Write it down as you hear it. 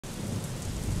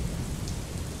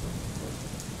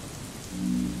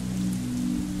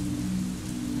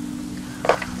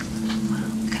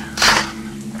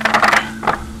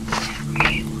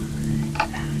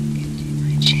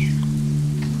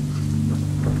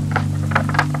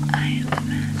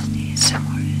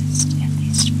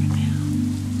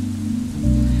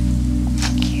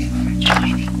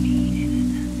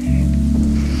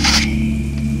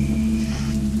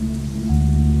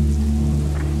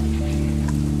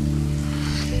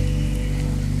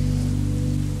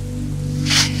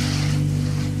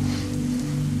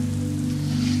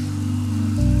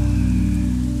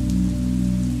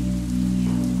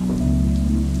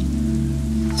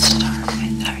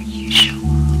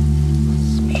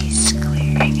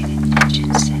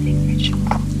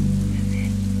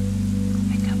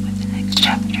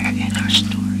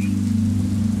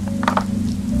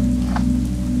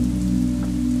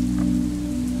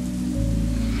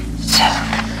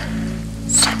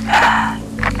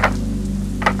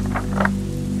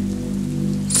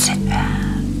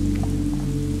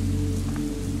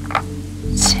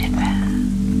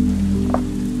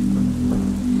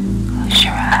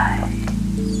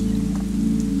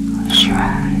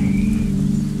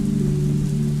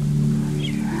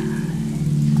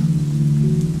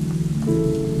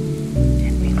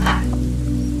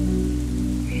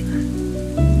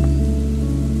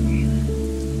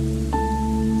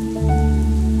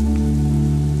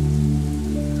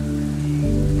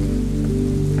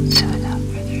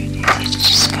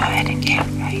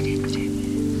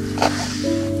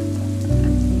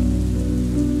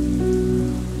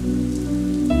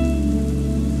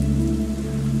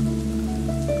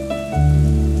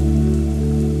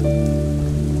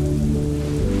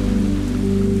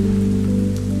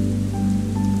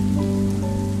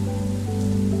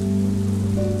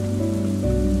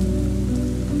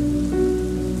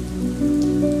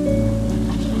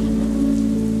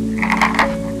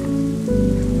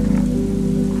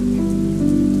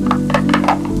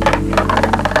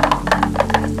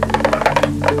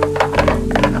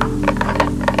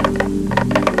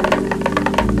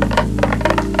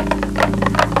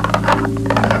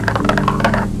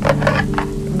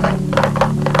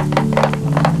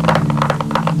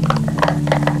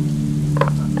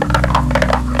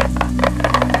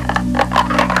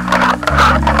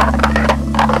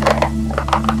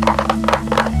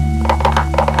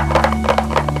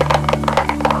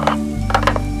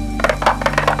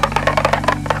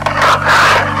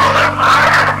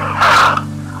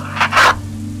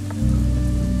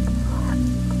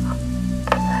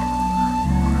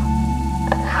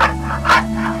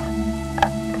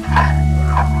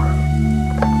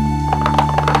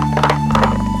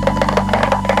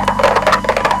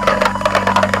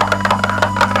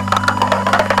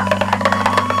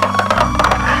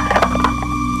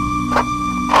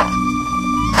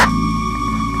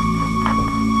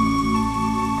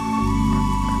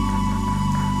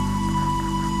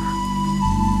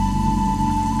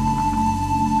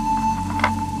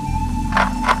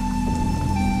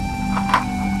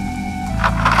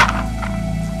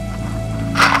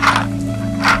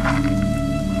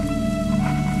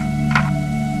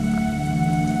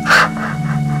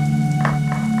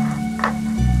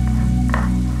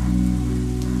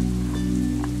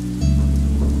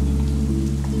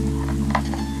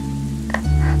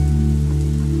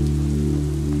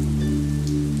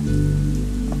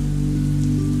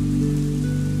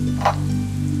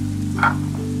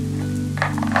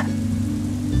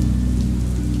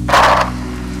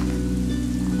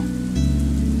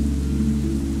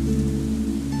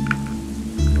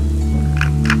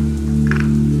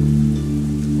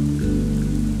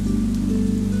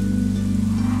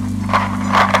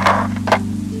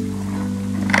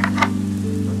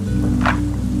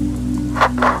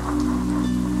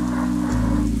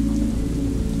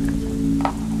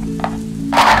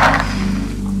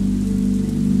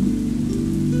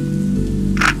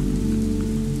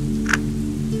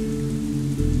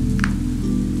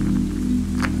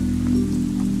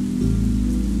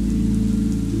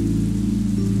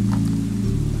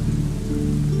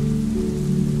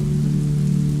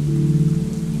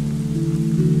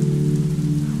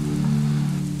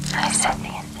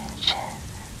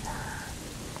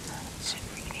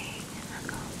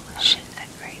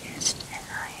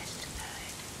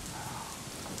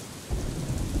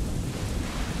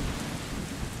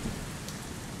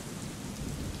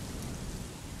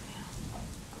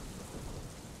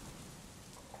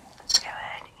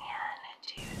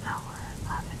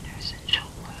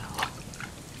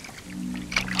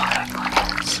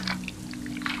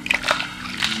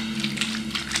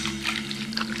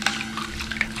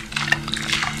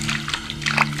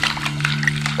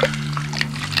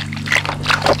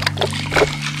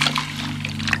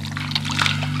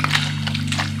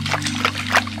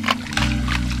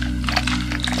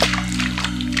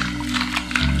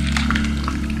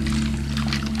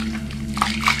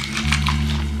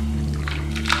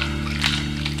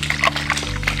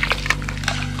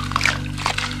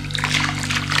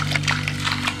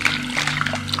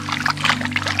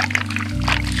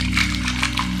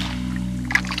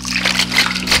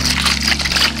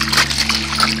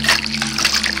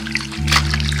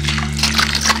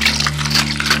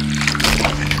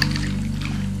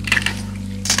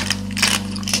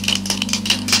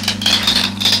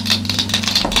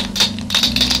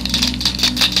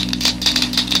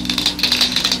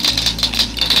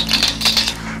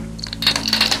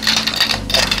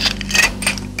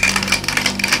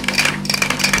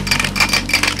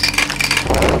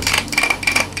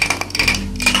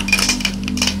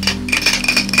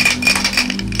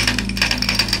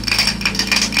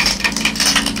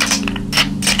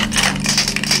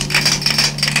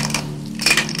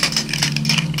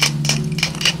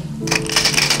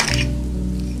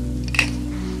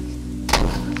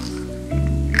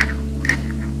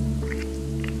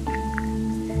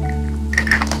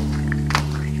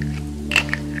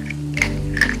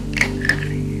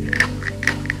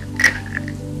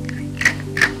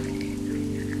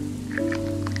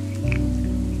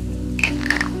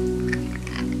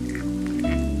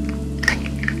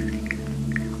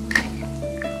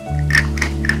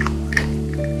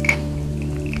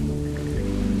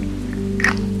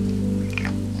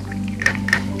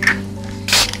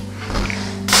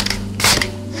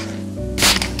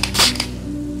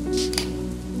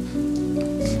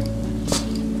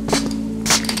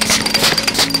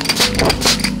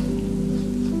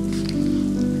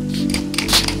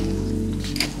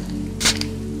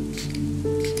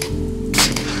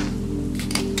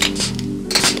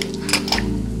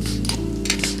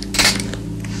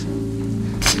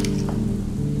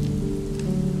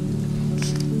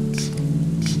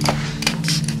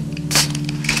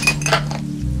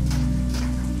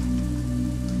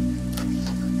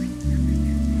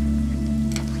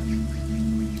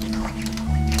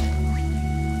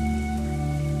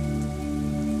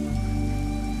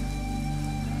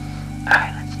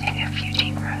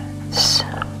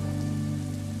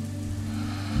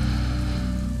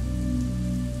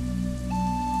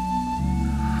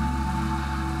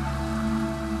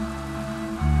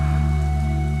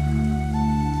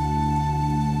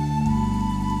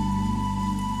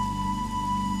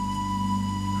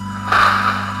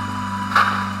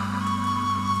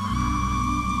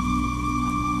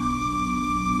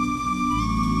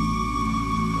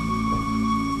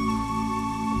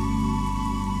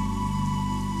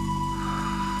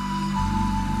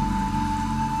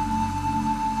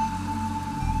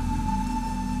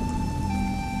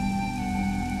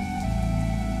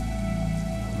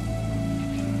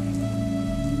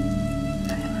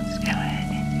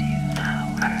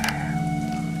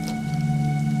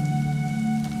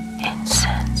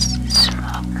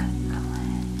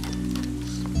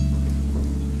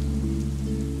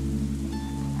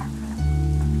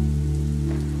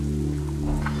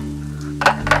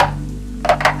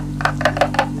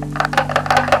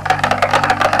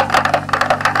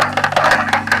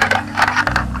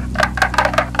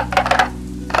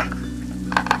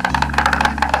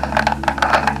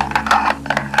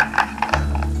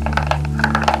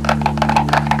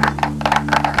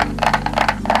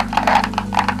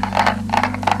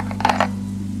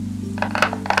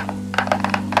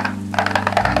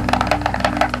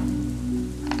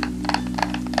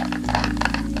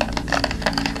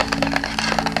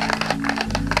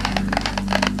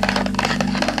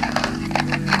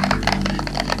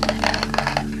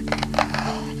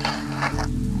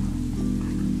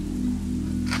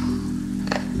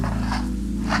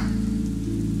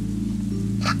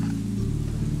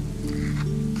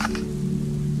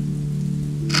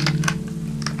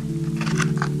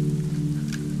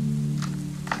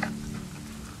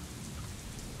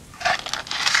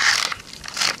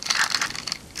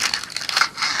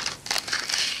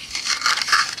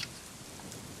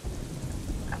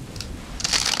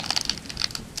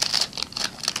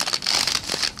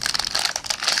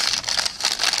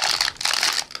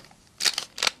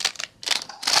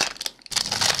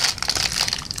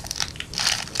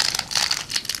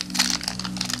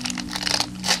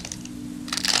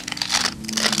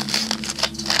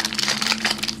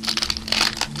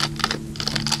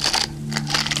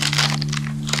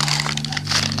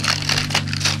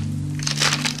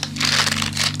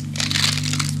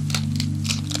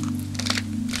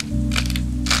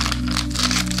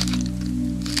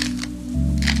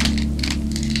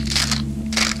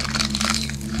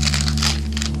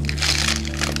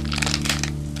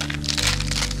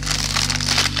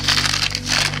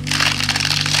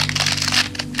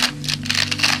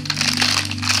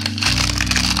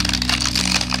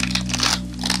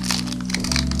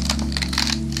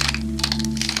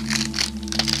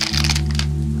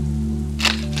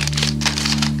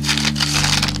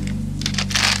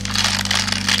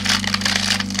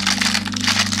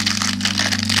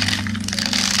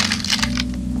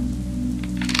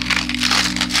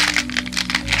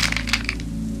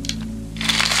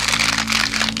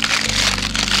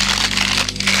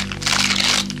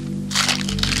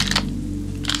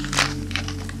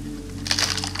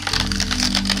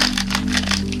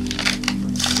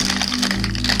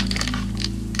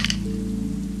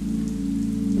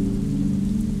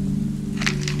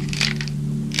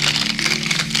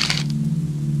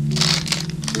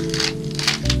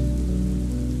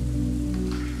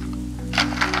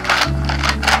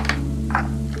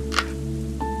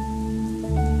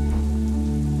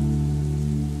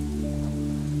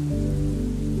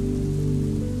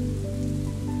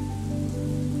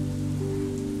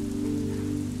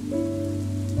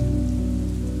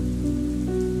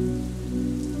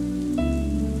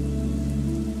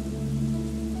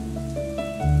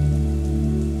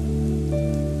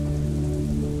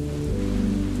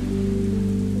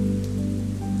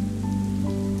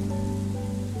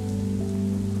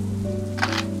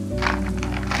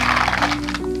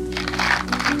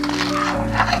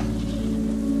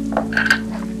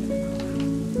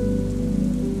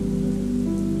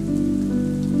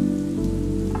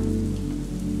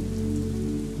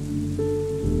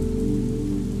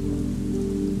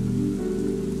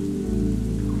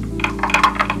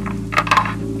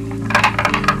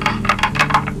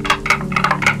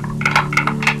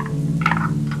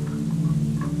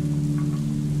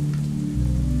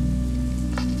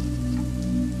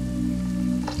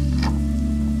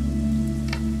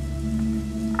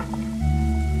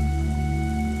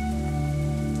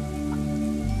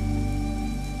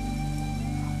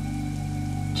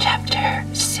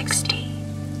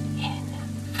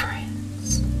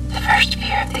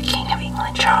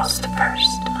Charles I,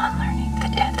 on learning the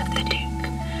death of the Duke,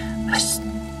 was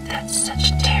that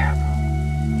such terrible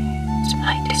news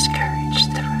might discourage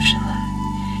the Rochellais.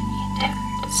 He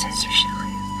endeavored, says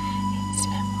Richelieu, in his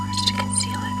memoirs, to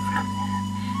conceal it from them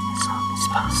as long as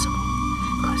possible,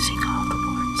 closing all the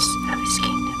ports of his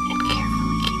kingdom and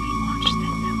carefully keeping watch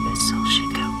that no vessel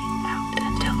should go out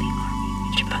until the army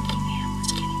which Buckingham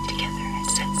was getting together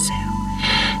had set sail,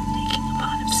 taking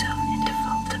upon himself in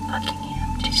default of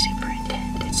Buckingham to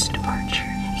superintend its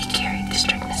departure. He carried the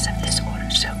strictness of this order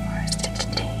so far as to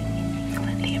detain in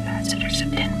England the ambassadors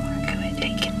of Denmark who had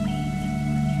taken leave,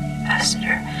 and the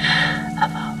ambassador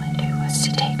of Holland who was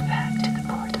to take back to the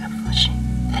port of Flushing.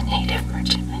 The native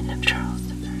merchantmen of Charles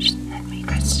I had made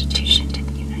restitution to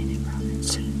the United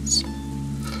Provinces.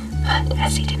 But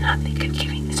as he did not think of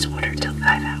giving this order till 5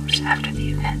 hours after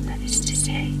the event, that is to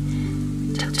say,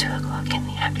 till 2 o'clock in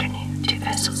the afternoon, 2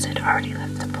 vessels had already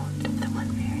left the port. The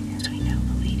one bearing, as we know,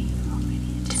 Milady,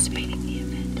 already anticipating the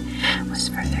event, was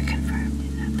further confirmed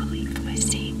in that belief by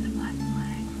seeing the black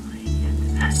flag flying at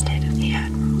the masthead of the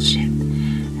admiral's ship.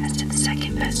 As to the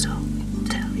second vessel, we will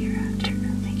tell hereafter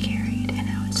whom they carried and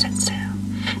how it set sail.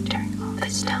 During all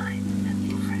this time,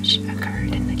 nothing fresh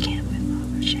occurred in the camp at La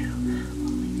Rochelle,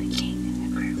 only the king and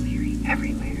the crew weary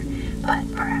everywhere, but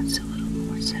perhaps a little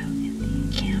more so in the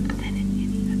camp than in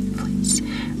any other place,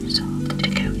 resolved to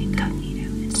go incognito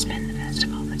and spend the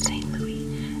festival of St. Louis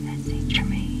at St.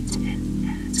 Germain's, and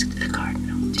asked the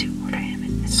cardinal to order him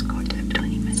an escort of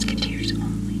 20 musketeers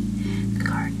only. The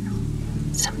cardinal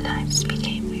sometimes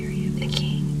became weary of the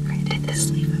king, granted this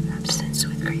leave of absence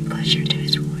with great pleasure to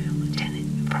his royal lieutenant,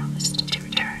 who promised to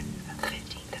return on the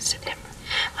 15th of September.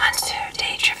 Monsieur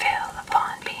de Treville,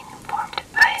 upon being informed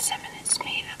by his eminence,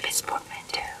 made up his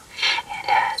portmanteau, and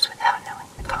as, without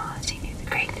knowing the cause, he knew the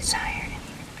great desire and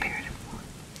even imperative want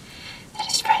that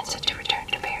his friends had to return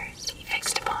to Paris, he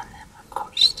fixed upon them, of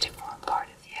course, to form part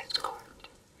of the escort.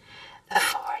 The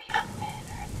 4 young men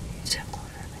heard the news a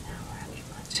quarter of an hour after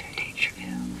Monsieur de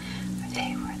Treville, for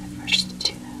they were the first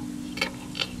to whom he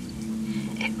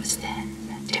communicated it. It was then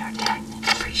that D'Artagnan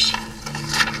appreciated the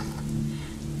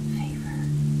favor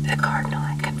the cardinal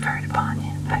had conferred upon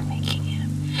him by making him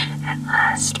at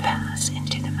last pass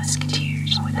into the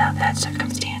musketeers. Without that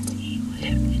circumstance, he would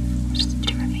have been forced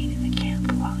to remain in the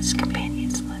camp while his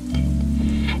companions left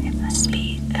it. It must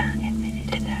be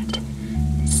admitted that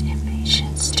this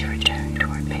impatience to return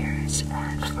toward Paris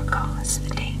had for cause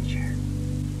the danger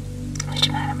which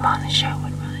Madame Bonacieux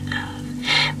would run of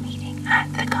meeting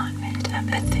at the convent of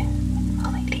Bethune,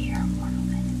 Milady, her mortal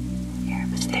enemy.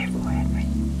 Aramis therefore had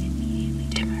written immediately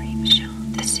to Marie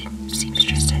Michon, the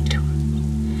seamstress at Tours,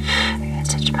 who had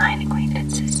such fine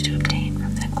acquaintances, to obtain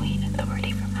from the queen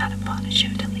authority from Madame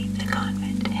Bonacieux to leave the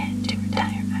convent and to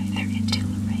retire either into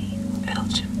Lorraine or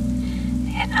Belgium.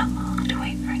 They had not long to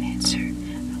wait for an answer.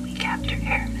 A week after,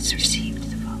 Aramis received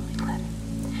the following letter.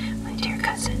 My dear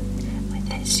cousin, with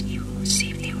this you will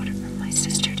receive the order from my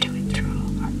sister to withdraw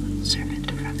our little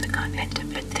servant from the convent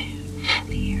of Bethune,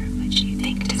 the air of which you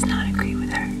think does not agree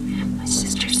with her. My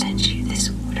sister sends you this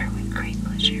order with great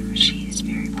pleasure, for she is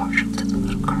very partial to the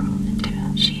little girl, and to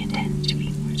whom she intends to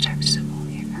be more serviceable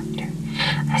hereafter.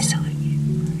 I salute you,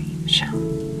 Marie Michon.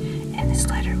 And this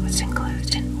letter was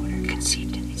enclosed an order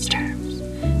conceived in these terms.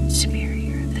 The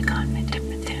superior of the convent of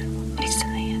Bethune will place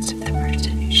in the hands of the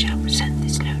person who shall present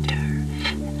this note to her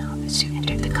the novice who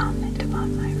entered the convent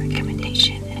upon my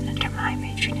recommendation and under my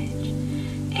patronage,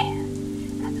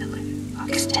 and at the Louvre,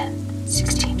 August 10th,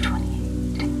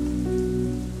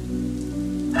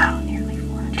 1628. Wow, nearly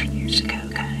 400 years ago,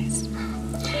 guys.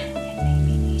 It may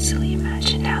be easily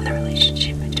imagined how the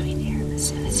relationship between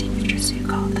Aramis and the seamstress who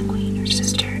called the queen her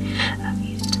sister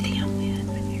amused the young man,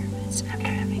 but Aramis, after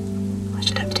having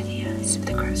blushed up to the eyes of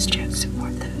the gross jokes of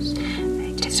Porthos,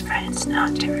 begged his friends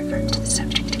not to revert to the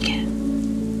subject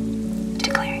again,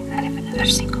 declaring that if another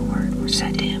single word were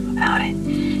said to him about it,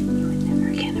 he would never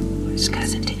again implore his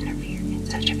cousin to interfere in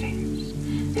such affairs.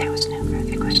 There was no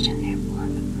further question, therefore,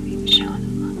 but Marie Michon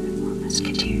among the 4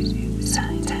 musketeers who,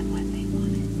 besides, had what they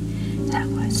wanted. That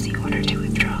was the order to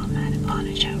withdraw Madame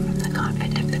Bonacieux from the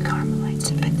convent of the Carmelites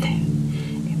of Bethune.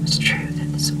 It was true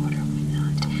that this order would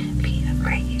not be of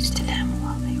great use to them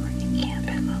while they were in camp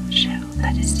at La Rochelle,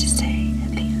 that is to say,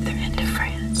 at the other end of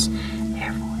France.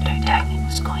 Therefore, D'Artagnan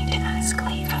was going to ask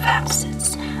leave of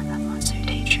absence of Monsieur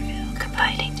de Treville,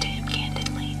 confiding to him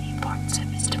candidly the importance of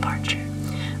his departure.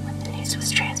 When the news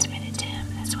was transmitted to him,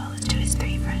 as well as to his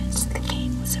 3 friends, the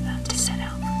king was about to set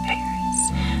out from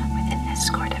Paris with an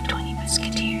escort of 20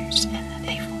 musketeers, and that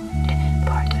they formed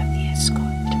part of the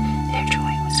escort. Their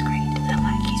joy was great. The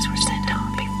lackeys were sent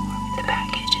on before with the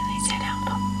baggage, and they set out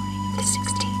on the morning of the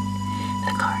 16th.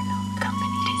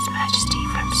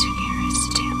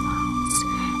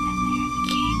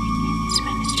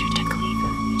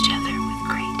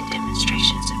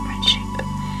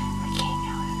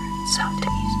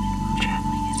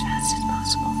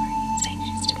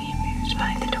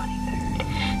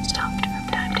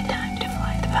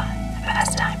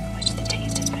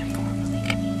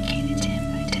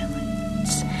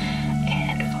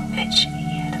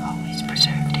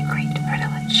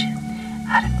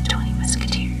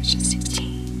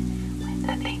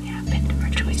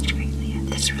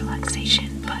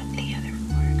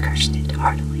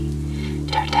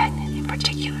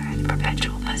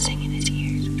 buzzing in his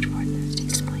ears, which Porthos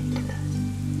explained thus.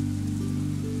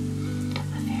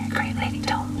 A very great lady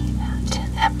told me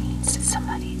that means that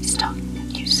somebody is talking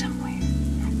of you somewhere.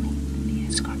 That means the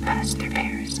escort passed through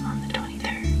Paris on the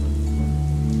 23rd.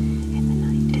 In the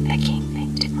night, the king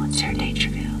thanked Monsieur de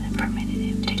Treville and permitted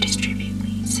him to distribute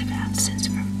leaves of absence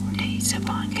for 4 days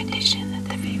upon condition that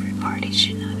the favorite party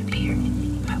should not appear in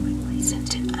any public place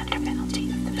under penalty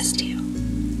of the Bastille.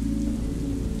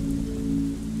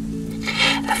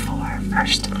 The 4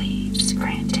 first leaves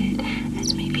granted,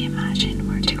 as may be imagined,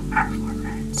 were to our 4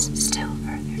 friends. Still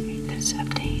further, Athos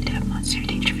obtained of Monsieur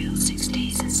de Treville 6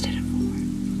 days instead of 4,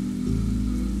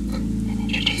 and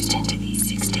introduced into these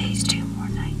 6 days 2 more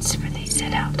nights, for they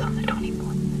set out on the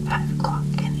 24th at 5 o'clock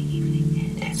in the evening,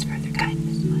 and as further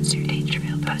kindness, Monsieur de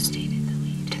Treville postdated the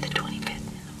leave to the 25th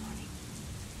in the morning.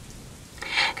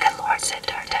 Good Lord, said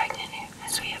D'Artagnan, who,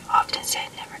 as we have often said,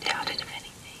 never doubted of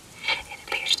anything, it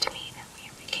appears to me that we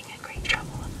are making a great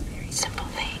trouble of a very simple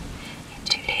thing in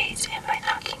 2 days, and by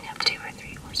knocking up 2 or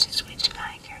 3 horses, which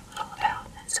I care little about,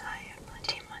 as I have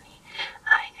plenty of money.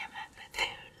 I am at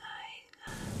Bethune. I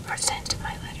present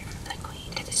my letter from the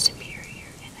Queen to the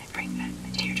Superior, and I bring back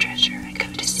the dear treasure I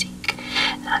go to seek,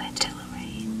 not into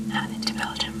Lorraine, not into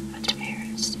Belgium, but to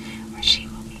Paris, where she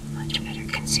will be much better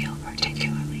concealed,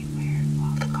 particularly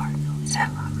while the Cardinal is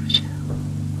at La Rochelle.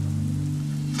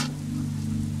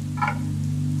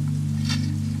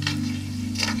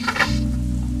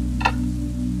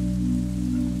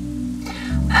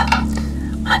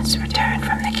 Once returned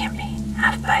from the campaign,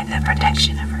 half by the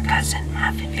protection of her cousin,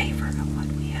 half in favor of what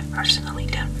we have personally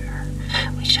done for her,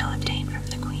 we shall obtain from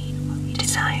the Queen what we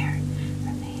desire.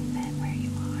 Remain then where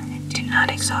you are, and do not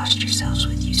exhaust yourselves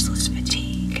with useless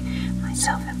fatigue.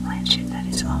 Myself and Blanchett, that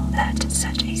is all that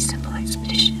such a simple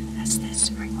expedition as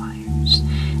this requires.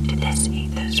 To this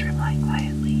Athos replied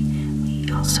quietly,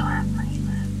 we also have money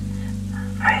left,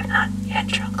 for I have not yet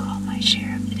drunk all my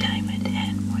share of the diamond,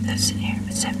 and Porthos and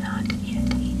Aramis have not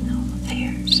yet eaten all of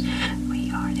theirs.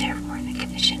 We are therefore in a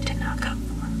condition to knock up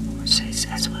 4 horses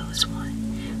as well as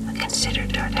 1. But consider,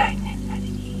 D'Artagnan,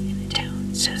 added he in a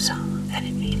tone so solemn that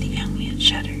it made the young man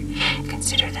shudder,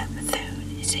 consider that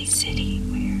Bethune is a city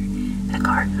where the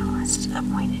Cardinal has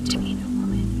appointed to meet a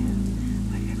woman who,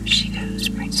 wherever she goes,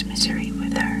 brings misery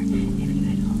with her. If you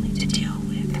had only to deal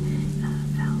with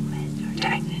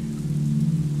D'Artagnan,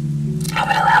 I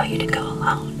would allow you to go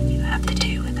alone. You have to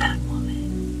do with that woman.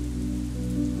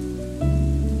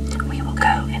 We will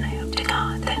go, and I hope to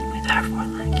God that with our 4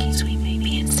 lackeys we may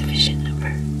be in sufficient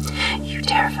number. You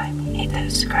terrify me,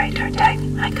 Athos, cried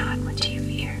D'Artagnan. My God, what do you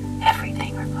fear?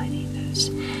 Everything, replied Athos.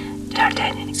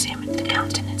 D'Artagnan examined the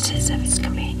countenances of his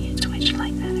companions, which,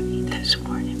 like that of Athos,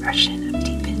 wore an impression of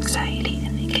deep anxiety,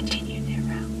 and they continued their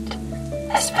route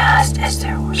as fast as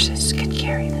their horses could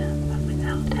carry them, but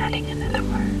without adding another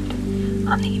word.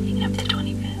 On the evening of the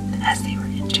 25th, as they were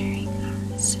entering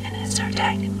Paris, and as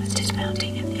D'Artagnan was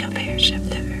dismounting at the auberge of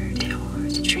the Rue d'Or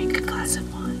to drink a glass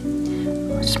of wine,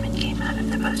 a horseman came out of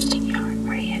the posting yard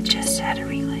where he had just had a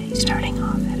relay, starting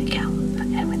off at a gallop,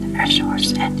 and with a fresh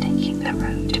horse, and taking the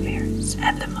road to Paris.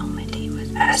 At the moment he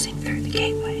was passing through the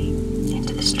gateway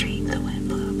into the street, the wind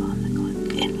blew upon the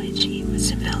cloak in which he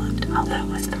was enveloped, although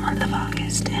it was the month of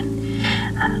August, and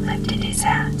lifted his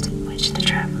hat, which the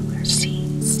traveler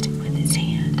seized with his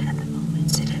hand at the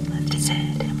moment it had left his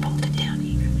head, and pulled it down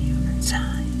eagerly over his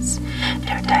eyes.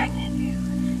 D'Artagnan,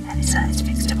 who had his eyes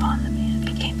fixed upon the man,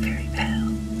 became very pale,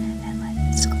 and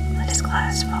let his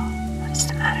glass fall. What is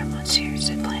the matter, monsieur?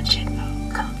 Said Blanchett.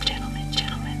 Oh, come, gentlemen,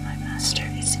 gentlemen, my master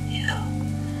is ill.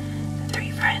 The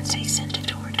 3 friends hastened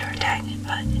toward D'Artagnan,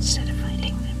 but instead of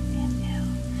finding him ill,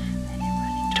 and him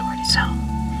running toward his home,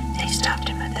 they stopped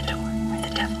him at the door. Where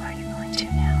the devil are you going to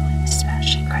now? In this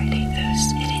fashion, cried Athos.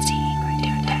 It is he, cried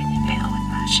D'Artagnan, pale with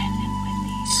passion, and with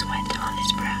the sweat on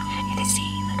his brow. It is he,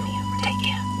 let me overtake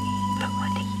him. But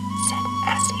what he said,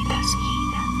 asked Athos, he,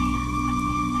 that man, what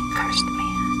man, that cursed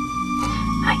man?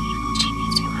 My evil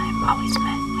genius, whom I have always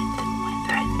met with when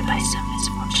threatened by some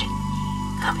misfortune. He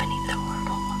accompanied the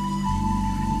horrible woman when I met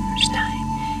her for the first time.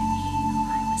 He whom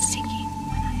I was seeking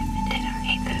when I offended our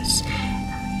Athos. He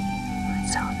whom I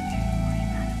saw the very morning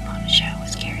Madame Bonacieux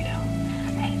was carried home.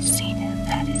 I have seen him,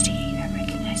 that is he. I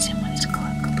recognize him when his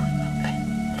cloak blew open.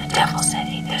 The devil, said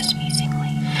Athos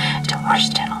musingly. To horse,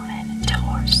 gentlemen, to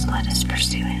horse. Let us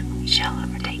pursue him. We shall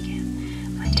overtake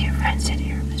him. My dear friend, said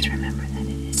Aramis, remember that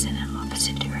it is in an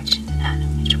opposite direction to that in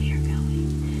which we are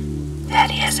going. That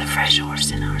he has a fresh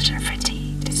horse and ours are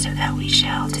fatigued, so that we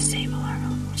shall disable our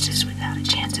own horses without a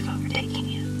chance of overtaking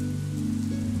him.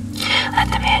 Let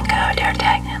the man go,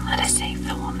 D'Artagnan. Let us save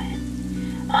the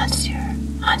woman.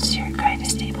 Monsieur, cried a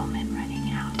stableman,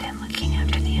 running out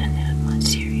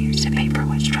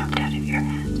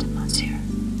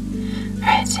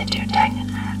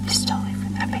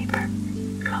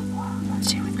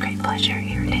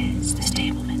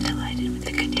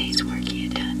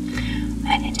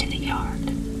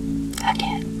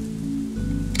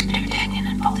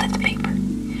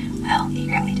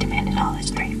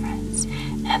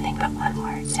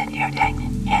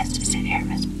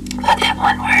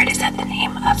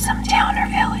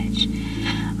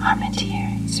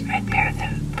Armentières, Red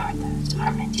Parthos,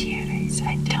 Armentières,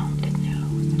 I don't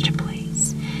know such a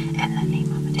place, and the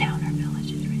name of a town or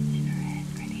village is written in her head.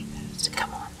 Ready goes,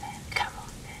 come on then,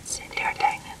 said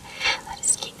D'Artagnan. Let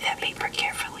us keep that paper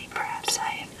carefully. Perhaps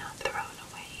I have not thrown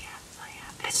away my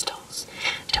pistols.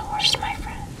 To horse, my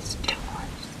friends, to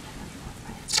horse. And the four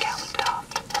friends galloped off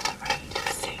on the road to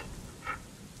Bethune.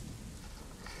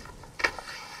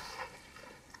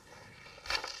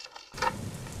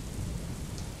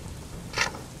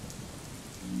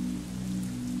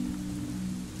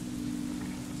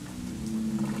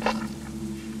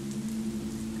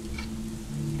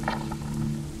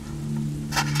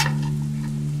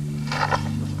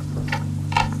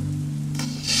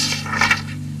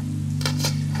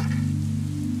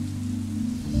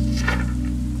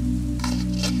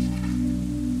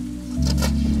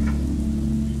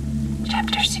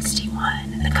 Chapter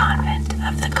 61. The Convent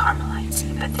of the Carmelites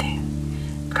of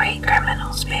Bethune. Great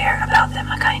criminals bear about them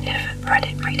a kind of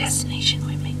predestination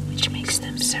which makes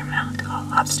them surmount all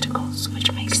obstacles,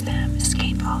 which makes them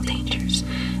escape all dangers,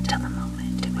 till the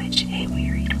moment which a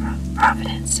wearied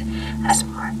Providence has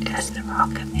marked as the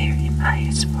rock of their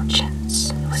impious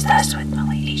fortunes. It was thus with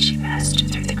Milady. She passed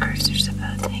through the cruisers of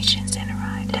both nations and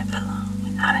arrived at Boulogne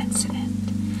without incident.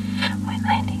 When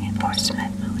landing at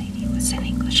Portsmouth, Milady was an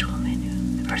Englishwoman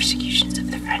whom the persecutions of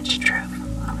the French drove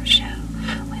from La Rochelle.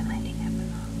 When landing at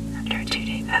Boulogne, after a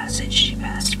 2-day passage, she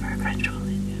passed for a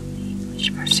Frenchwoman whom the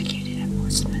English persecuted at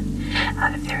Portsmouth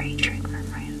out of their hatred for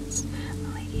France.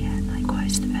 Milady had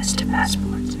likewise the best of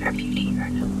passports, her beauty, her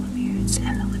noble appearance,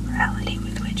 and the liberality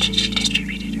with which she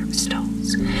distributed her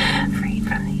pistols, freed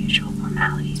from the usual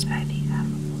formalities by the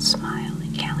affable smile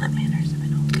and gallant manners of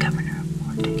an old governor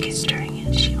of war to kiss her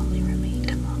hand. She only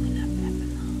remained long enough at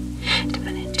Boulogne to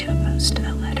put into a post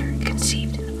a letter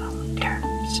conceived in the following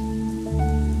terms: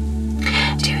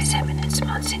 To His Eminence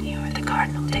Monseigneur the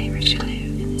Cardinal de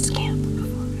Richelieu, in this camp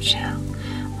before Rochelle.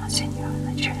 Monseigneur,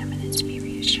 let your Eminence be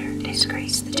reassured. His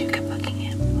Grace the Duke of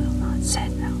Buckingham will not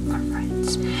set out for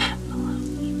France.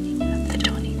 Boulogne, evening of the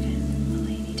 25th,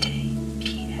 Milady Day.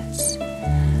 P.S.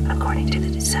 According to the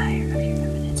desire of your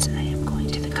Eminence, I am going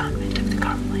to the convent of the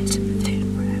Carmelites of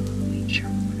Bethune, where I will await your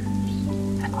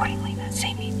orders. Accordingly, that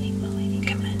same evening, Milady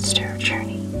commenced her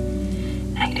journey.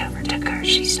 Night overtook her.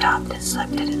 She stopped and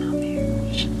slept at an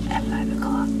auberge. At 5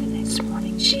 o'clock the next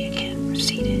morning, she again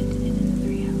proceeded, and in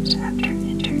 3 hours after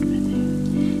entered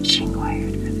Bethune. She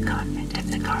inquired for the convent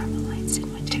of the Carmelites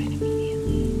and went to it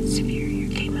immediately. The superior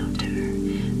came out to her.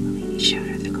 Milady showed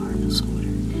her the cardinal's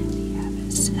order. The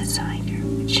abbess assigned her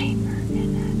a chamber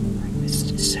and had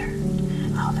breakfast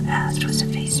served. All the past was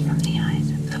effaced from the eyes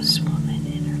of those women,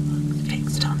 and her looks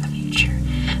fixed on the future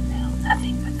held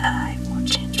nothing but the high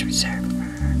fortunes reserved for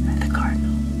her by the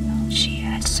cardinal, whom she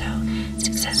had so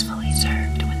successfully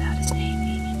served without his name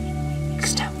being in any way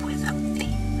mixed up with the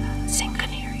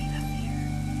sanguinary affair.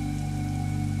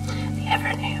 The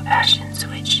ever-new passions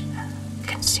which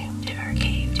consumed her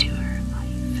gave to her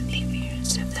life the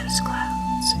appearance of those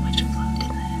clouds which float in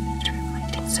the heavens,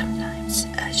 reflecting sometimes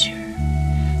azure,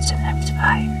 sometimes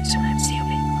fire, sometimes the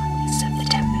opaque blackness of the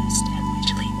tempest, and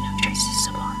which leave no traces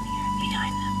upon the earth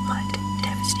behind them but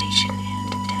devastation and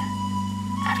death.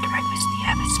 After breakfast, the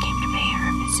abbess came to pay her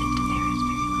a visit. There was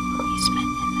very little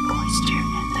amusement in the cloister,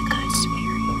 and the good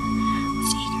superior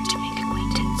was eager to make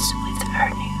acquaintance with her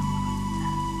new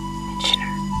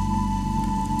pensioner.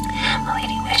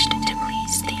 Milady wished to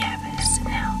please the abbess.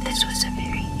 Now, this was a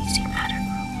very easy matter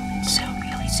for a woman so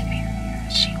really superior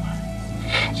as she was.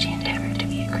 She endeavored to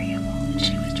be agreeable, and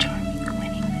she was charming,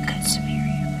 winning the good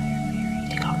superior by her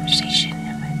varied conversation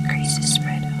and by the graces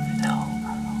spread over the whole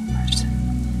person.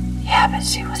 The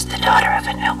abbess, who was the daughter of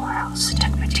a noble house,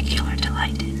 took particular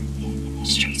delight in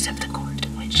histories of the court,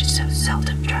 which so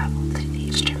seldom traveled to the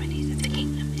extremities of the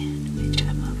kingdom, and which,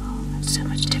 above all, have so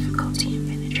much difficulty in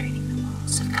penetrating the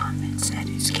walls of convents, at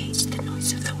whose gates the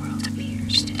noise of the world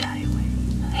appears to die away.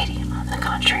 Milady, on the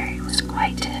contrary, was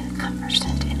quite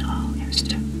conversant in all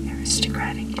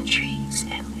aristocratic intrigues,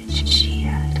 in which she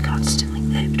had constantly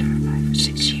lived for 5 or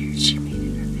 6 years. She made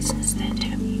it her business then to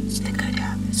amuse the good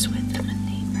abbess with the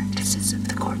mundane practices of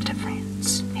the court of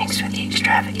France. Mixed with the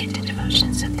extravagant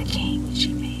devotions of the king,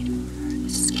 she made for her the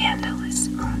scandalous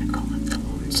chronicle of the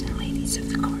lords and ladies of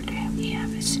the court, whom the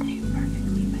abbess knew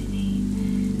perfectly by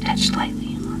name, touched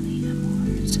lightly on the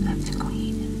amours of the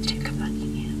queen and the Duke of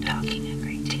Buckingham, talking a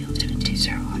great deal to induce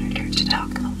her auditor to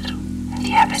talk a little. And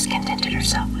the abbess contented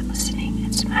herself with listening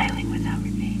and smiling without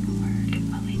repaying a word.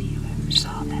 Milady, however,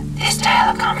 saw that this style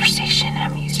of conversation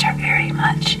amused her very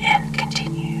much, and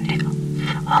continued.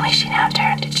 Only she now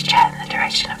turned to chat in the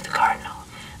direction of the cardinal,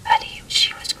 but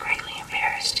she was greatly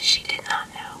embarrassed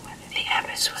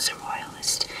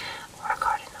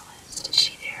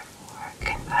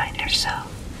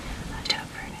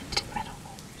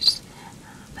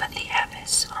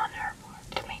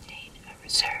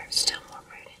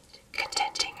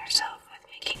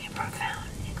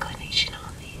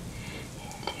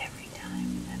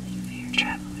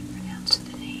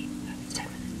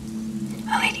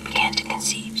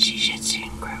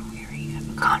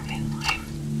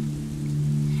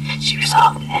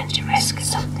and to risk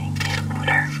something in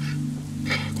order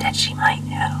that she might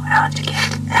know how to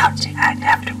act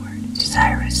afterward,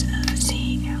 desirous of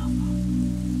seeing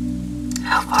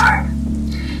how far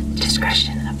the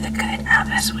discretion of the good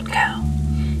abbess would go.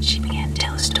 She began to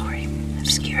tell a story,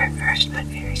 obscure at first but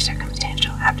very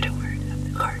circumstantial afterward, of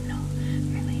the cardinal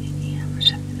relating the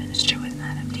amors of the minister with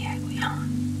Madame d'Aiguillon,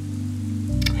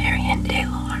 Marianne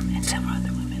Delorme, and several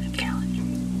other women of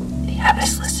gallantry. The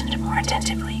abbess listened more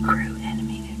attentively, grew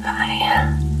animated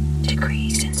by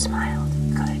degrees, and smiled.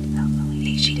 Good,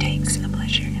 milady, she takes a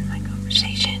pleasure in my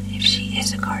conversation. If she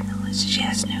is a cardinalist, she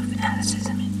has no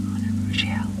fanaticism in honor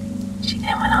partiality. She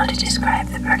then went on to describe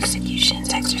the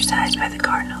persecutions exercised by the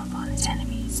cardinal upon his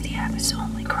enemies. The abbess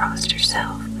only crossed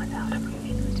herself without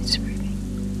approving or disapproving.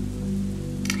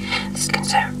 This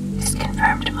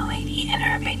confirmed milady in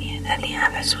her opinion that the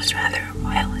abbess was rather a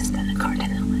royalist than a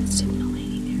cardinalist, and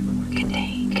milady therefore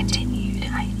continued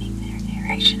heightening their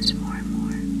narrations more and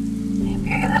more. I am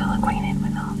very little acquainted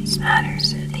with all these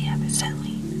matters, said the abbess at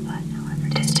length, but however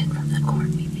distant from the court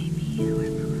we may be,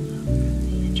 however remote from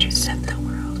the interests of the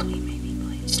world we may be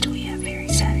placed, we have very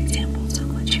sad examples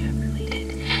of what you have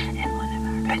related, and one of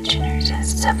our pensioners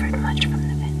has suffered much from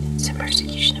the vengeance and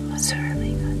persecution of Monsieur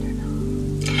le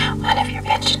Cardinal. One of your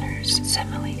pensioners, said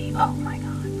milady. Oh my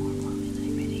God, poor woman, I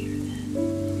pity her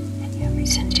then. And you have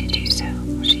reason to do so,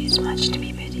 for she is much to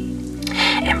be pitied.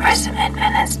 Imprisonment,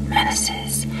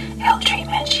 menaces, ill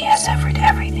treatment, she has suffered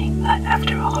everything, but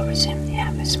after all, resumed the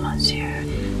abbess, Monsieur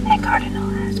le Cardinal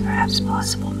has perhaps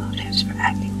plausible motives for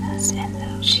acting thus, and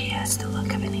though she has the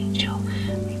look of an angel,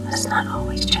 we must not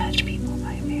always judge people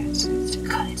by appearances.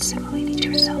 Good, said milady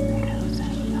to herself, who knows, I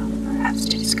hope perhaps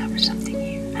to discover something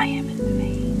here. I am in the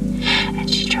vein. And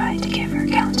she tried to give her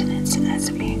countenance as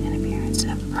being an appearance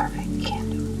of perfect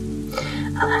candor.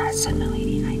 Alas, said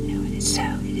milady, I know it is so.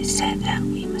 It is said that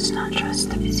we must not trust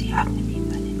the physiognomy,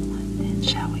 but in what then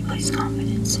shall we place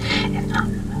confidence, if not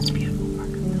in the most beautiful work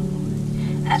of the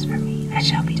Lord? As for me, I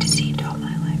shall be deceived all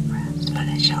my life, perhaps, but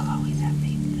I shall always have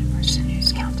faith in a person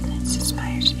whose countenance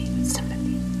inspires me with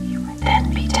sympathy. You would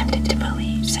then be tempted to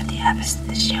believe, said the abbess, that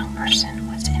this young person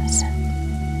was innocent.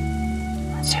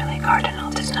 Monsieur le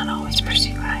Cardinal does not always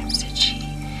pursue crimes, said she.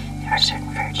 There are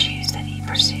certain virtues that he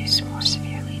pursues more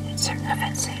severely than certain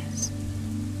offenses.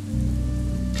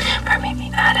 Permit me,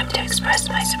 madam, to express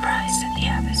my surprise, said the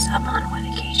abbess. Upon what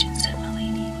occasion, said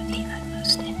milady, with the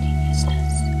utmost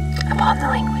ingenuousness. Upon the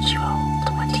language you hold.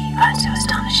 What do you find so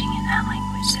astonishing in that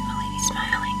language, said milady,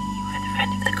 smiling. You are the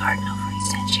friend of the cardinal, for he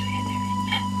sent you hither,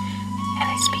 and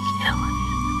I speak ill of him,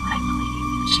 replied milady,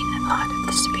 finishing the thought of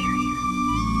the superior.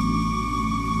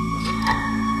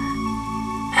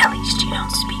 At least you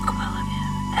don't speak well of him.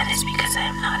 That is because I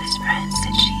am not his friend,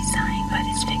 said she, sighing, but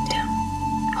his victim.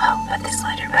 Well, but this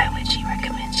letter by which he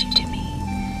recommends you to me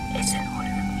is in order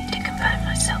for me to confine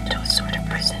myself to a sort of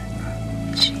prison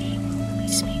from which he will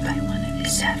release me by one of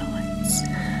his satellites.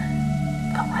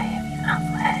 But why have you not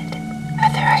fled?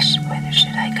 Whither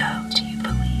should I go? Do you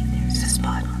believe there is a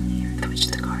spot on the earth which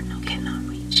the cardinal cannot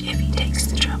reach if he takes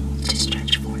the trouble to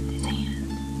stretch forth his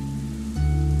hand?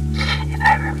 If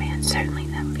I were a man, certainly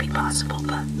that would be possible,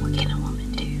 but what can a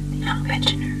woman do? The young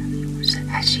pensioner of yours,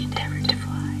 as she endeavored to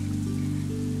fly.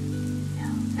 No,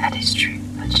 that is true,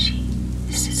 but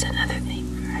this is another thing,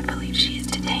 for I believe she is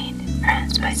detained in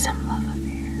France by some love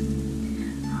affair.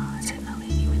 Ah, said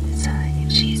milady with a sigh,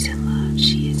 if she is in love,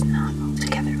 she is not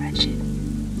altogether wretched.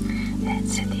 Then,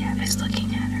 said the abbess, looking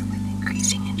at her with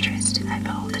increasing interest, I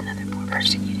behold another poor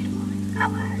persecuted woman.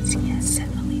 Alas, yes,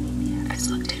 said milady. The abbess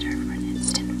looked at her for an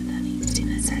instant with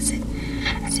uneasiness, as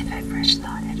if a fresh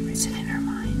thought had risen in her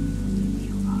mind.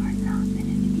 You are not an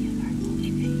enemy of our holy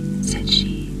faith, said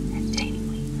she,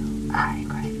 hesitatingly. No, I,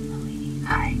 cried milady,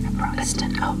 I, a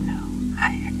Protestant. Oh no,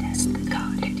 I attest the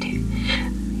God who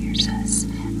hears us.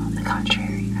 On the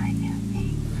contrary, I am a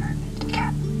fervent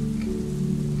Catholic.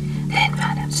 Then,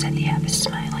 madam, said the abbess,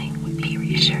 smiling, be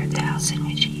reassured, the house in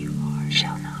which you are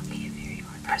shall not be a very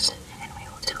hard prison, and we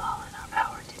will do all in our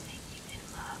power to make you in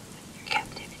love with your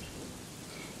captivity.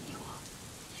 You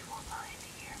will find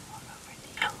here, moreover,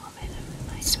 the young woman of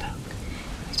whom I spoke,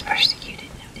 who is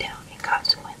persecuted, no doubt, in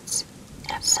consequence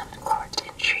of some court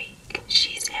intrigue.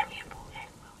 She is amiable and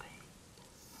well paid.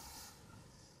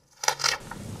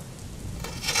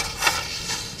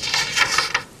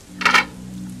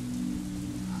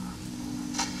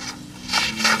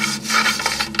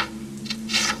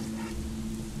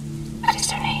 What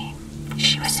is her name?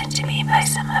 She was sent to me by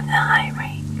some of the high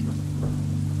rank,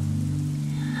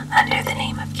 under the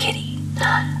name of Kitty.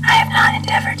 I have not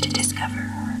endeavored to discover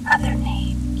her other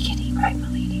name. Kitty, cried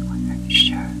milady, what are you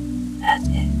sure?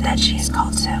 that she is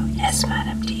called so. Yes,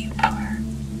 madam, do you know her?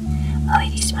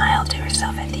 Milady smiled to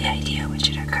herself at the idea which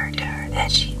had occurred to her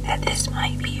that this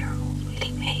might be her old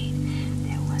waiting maid.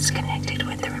 It was connected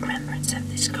with the remembrance of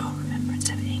this girl, remembrance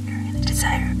of anger, and a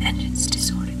desire of vengeance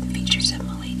disordered the features of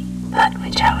Milady, but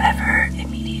which, however,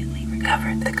 immediately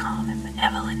recovered the calm and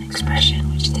benevolent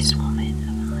expression which this woman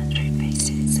of 100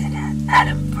 faces had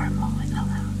Adam for a moment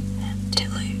allowed them to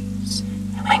lose.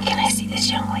 And when can I see this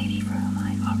young lady for whom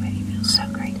I already feel so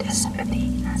great a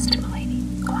sympathy? Asked Milady.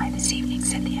 Why, this evening,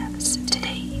 said the abbess.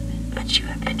 Today even, but you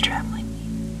have been traveling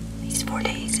these 4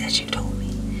 days, as you told me.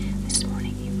 This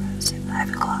morning you rose at 5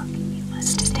 o'clock. You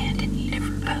must stand in need of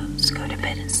repose. Go to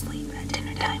bed and sleep. At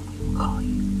dinner time we will call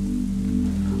you.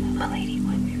 Milady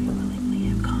would very willingly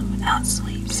have gone without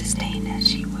sleep, sustained as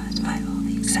she was by all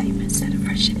the excitements that a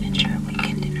fresh adventure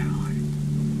awakened in her heart.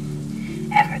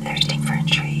 Ever thirsting for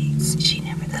intrigues, she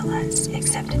nevertheless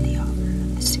accepted the offer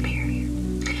of the superior.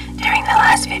 During the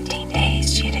last 15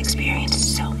 days, she had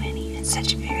experienced so many and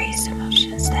such various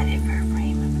emotions that if her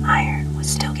frame of iron was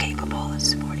still capable of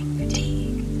supporting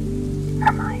fatigue,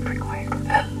 her mind required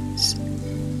repose.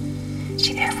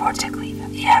 She therefore took leave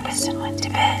of the abbess and went to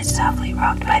bed, softly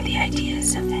rocked by the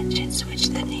ideas of vengeance which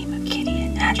the name of Kitty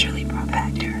had naturally brought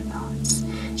back to her thoughts.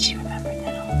 She remembered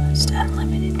an almost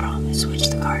unlimited promise which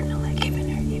the cardinal had given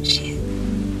her if she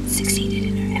had succeeded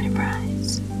in her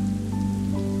enterprise.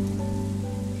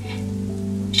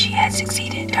 She had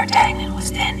succeeded. D'Artagnan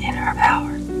was then in her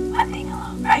power. One thing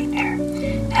alone frightened her.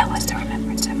 That was the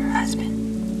remembrance of her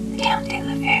husband, the Count de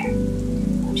la Fère,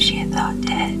 whom she had thought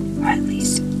dead, or at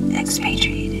least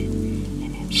expatriated,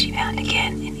 and whom she found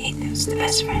again in Athos, the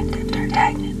best friend of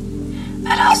D'Artagnan.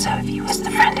 But also, if he was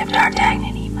the friend of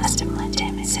D'Artagnan, he must have lent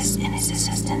him his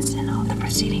assistance in all the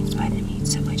proceedings by the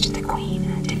means of which the Queen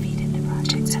had defeated the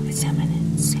projects of his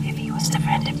eminence. If he was the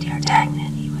friend of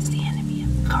D'Artagnan, he was the enemy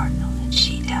of the cardinal, and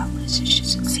she doubtless should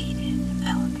succeed in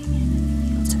enveloping him in the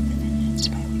fields of the vengeance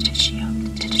by which she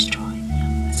hoped to destroy the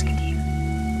young musketeer.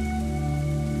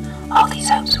 All these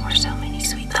hopes were so many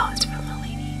sweet thoughts for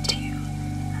Milady, too.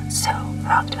 So,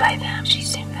 rocked by them, she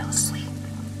soon fell asleep.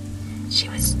 She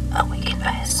was awakened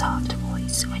by a soft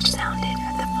voice which sounded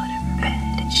at the foot of her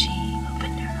bed, and she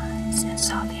opened her eyes and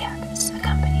saw the abbess,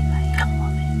 accompanied by a young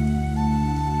woman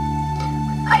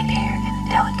with light hair and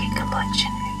a delicate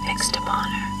complexion, who fixed upon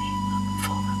her a look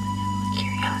full of benevolent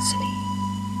curiosity.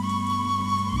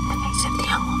 The face of the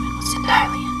young woman was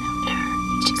entirely unknown to her.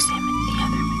 Each examined the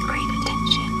other with great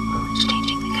attention, while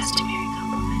exchanging the customary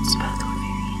compliments. Both were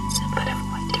very handsome, but of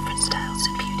quite different styles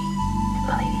of beauty.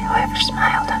 Milady, however,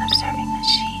 smiled on observing that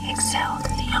she excelled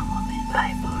the young woman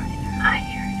by far in her high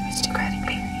hair and aristocratic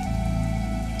bearing.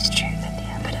 It is true that the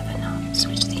habit of a novice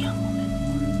which the young woman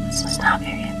wore was not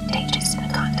very advantageous in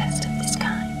a contest of this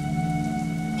kind.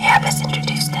 The abbess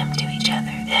introduced them to each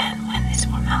other. Then, when this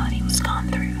formality was gone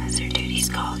through, as her duties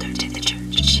called her to the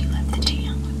church, she left the two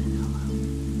young women alone.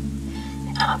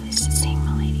 The novice, seeing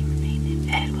Milady remain in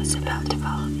bed, was about to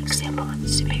follow the example of the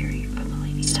superior, but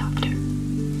Milady stopped her.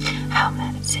 How,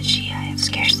 madam, said she, I have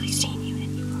scarcely seen you,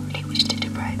 and you already wish to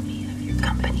deprive me of your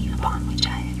company, upon which I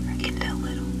had reckoned a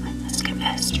little, I must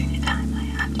confess, during the time I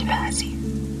have to pass here.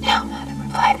 No, madam,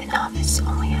 replied the novice,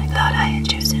 only I thought I had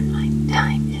chosen my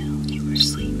time ill. You were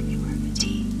asleep, you were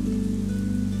fatigued.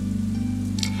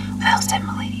 Well, said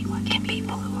Milady, what can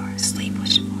people who are asleep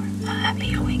wish for? A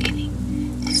happy awakening.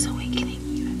 This awakening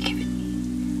you have given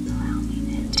me. Allow me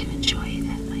then to enjoy it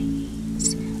at my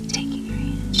ease. Taking her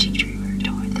hand, she drew her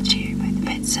toward the chair by the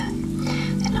bedside.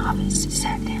 The novice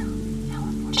sat down. How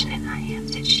unfortunate I am,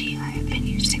 said she. I have been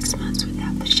here 6 months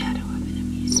without the shadow of an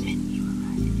amusement. You were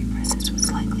right, and your presence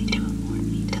was likely to afford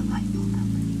me delightful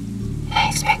company. And I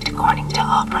expect, according to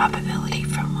all probability,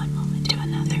 from one moment to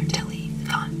another, to leave the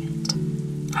convent.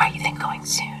 Are you then going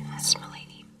soon? Asked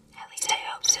Milady. At least I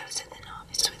hope so, said the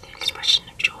novice, with an expression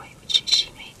of joy which she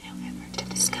made no effort to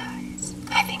disguise.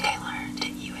 I think I learned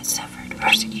that you had suffered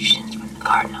persecutions from the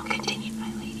cardinal, continued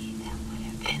my lady. That would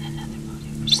have been another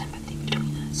motive for sympathy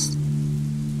between us.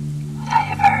 What I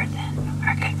have heard, then, from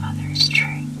our good mother is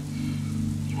true.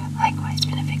 You have likewise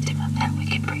been a victim of that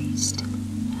wicked priest.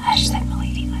 Hush, said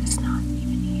Milady, let us not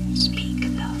even here speak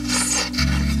thus.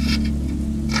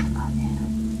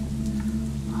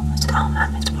 Almost all my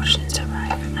misfortunes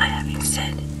arrive from my having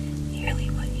said nearly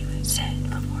what you have said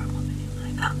before a woman whom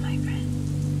I thought my friend,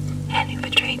 and who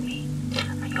betrayed me.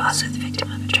 Are you also the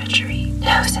victim of a treachery?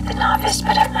 No, said the novice,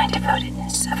 but of my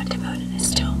devotedness,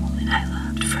 to a woman I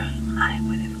loved, for whom I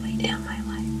would have laid down my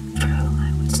life, for whom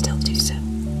I would still do so,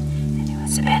 and who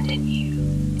has abandoned you.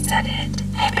 Is that it?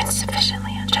 I have been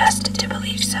sufficiently unjust to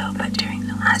believe so, but during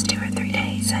the last 2 or 3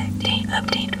 days I have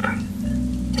obtained proof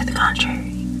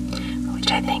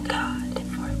which I thank God,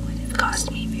 for it would have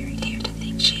cost me very dear to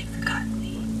think she had forgotten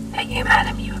me. But you,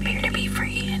 madam, you appear to be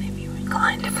free, and if you are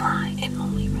inclined to fly, it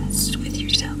only rests with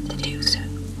yourself to do so.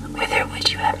 Whither would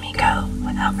you have me go,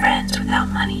 without friends, without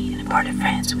money, in a part of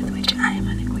France with which I am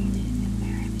unacquainted, and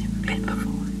where I have never been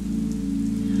before?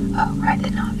 Oh, cried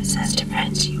the novice, as to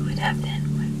friends you would have them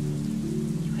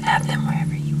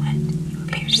wherever you went. You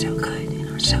appear so good, and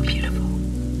are so beautiful.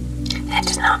 That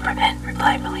does not prevent,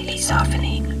 replied milady,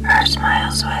 softening her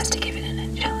smile so as to give it an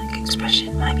angelic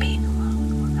expression, my being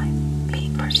alone, or my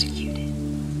being persecuted.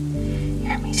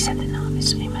 Hear me, said the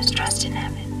novice, we must trust in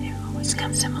heaven. There always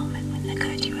comes a moment when the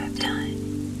good you have done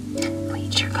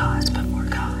pleads your cause before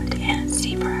God, and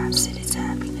see, perhaps it is a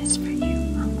happiness for you,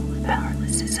 humble and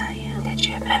powerless as I am, that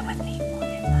you have met with me. For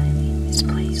if I leave this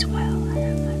place well, I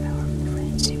have my powerful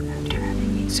friends who, after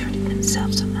having exerted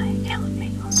themselves on my account,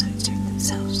 may also exert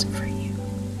themselves for you.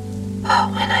 Oh,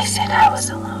 when I said I was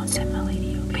alone, said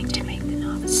milady, hoping to make the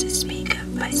novice speak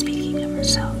by speaking of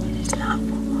herself, it is not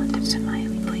for want of some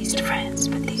highly placed friends,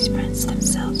 but these friends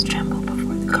themselves tremble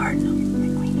before the cardinal.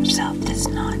 The queen herself does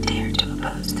not dare to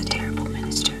oppose the terrible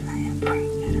minister. I have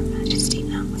proved that her majesty,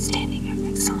 notwithstanding her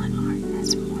excellent art,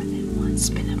 has more than once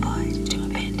been obliged to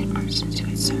abandon persons who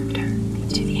had served her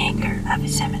to the anger of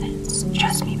his eminence.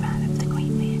 Trust me, madam, the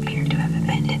queen may appear to have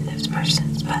abandoned those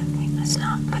persons, but we must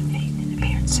not put faith in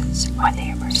appearances. Why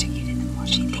they are persecuted, the more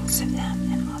she thinks of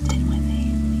them, and often when they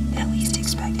the least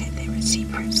expect it, they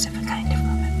receive proofs of a kind of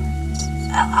remembrance.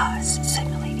 Alas, said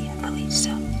milady, I believe so.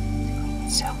 The queen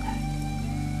is so good.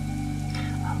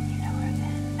 Oh, you know her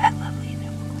then, that lovely and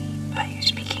noble queen, by your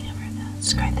speaking of her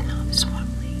thus, cried the novice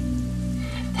warmly.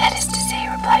 That is to say,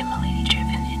 replied milady,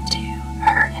 driven into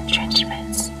her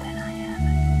entrenchments, that I have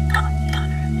not the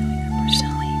honor of knowing her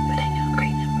personally, but I know a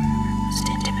great number of her most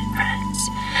intimate friends.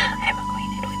 I am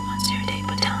acquainted with Monsieur de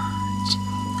Boutange.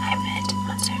 I met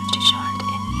Monsieur Duchart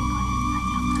in England. I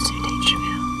know Monsieur de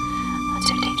Treville.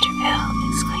 Monsieur de Treville,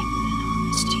 exclaimed the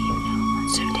novice, do you know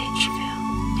Monsieur de Treville?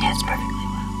 Yes, perfectly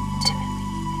well, intimately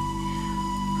even.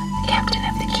 But the captain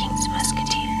of the King's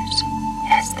Musketeers.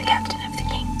 Yes, the captain of the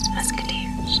King's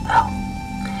Musketeers. Oh,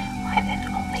 why then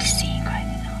only see, cried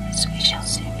the novice, we shall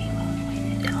soon be well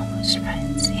acquainted, almost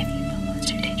friends. If you know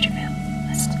Monsieur de Treville, you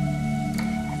must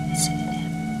have visited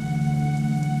him.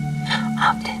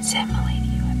 Often, said milady,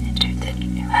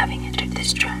 who having entered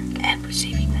this track, and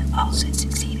perceiving that false had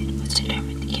succeeded, was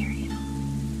determined to carry it on.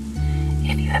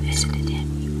 If you have visited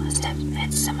him, you must have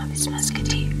met some of his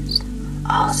musketeers.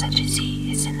 All such as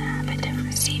he is in the habit of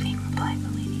receiving, replied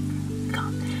milady,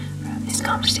 from this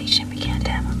conversation began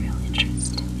to have a real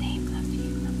interest. Name a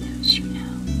few of those you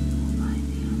know. Why,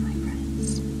 they are my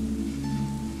friends.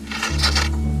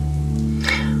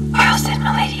 Well, said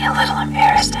milady, a little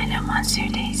embarrassed, I know Monsieur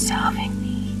de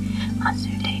Salvigny,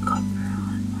 Monsieur de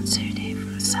Corberon, Monsieur de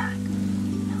Froussac.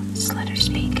 Now, this let her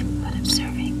speak, but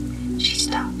observing, she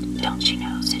stopped. Don't you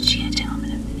know, said she, a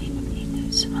gentleman of the name of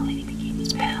Athos. Milady became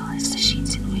as pale as the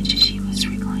sheets in which she was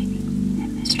reclining,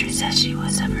 and mistress as she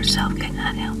was of herself could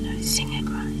not help noticing a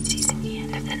cry, seizing the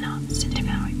hand of the novice and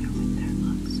devouring her with her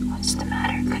looks. What's the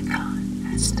matter, good God?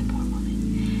 Asked the poor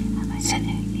woman. Have I said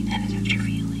anything that had hurt your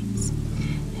feelings?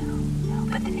 No,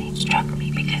 but the name struck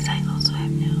me because I also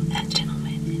have known that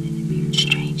gentleman, and it appeared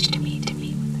strange to me to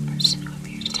meet with a person who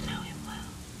appears to know him well.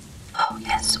 Oh,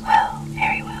 yes, well,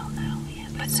 very well, not only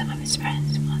him, but some of his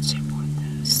friends, Monsieur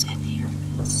Porthos and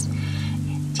Aramis.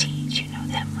 Indeed, you know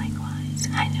them likewise.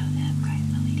 I know them, cried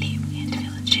milady, who began to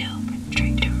feel a chill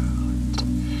penetrate to her heart.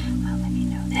 Well, if you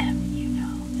know them, you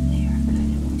know that they are good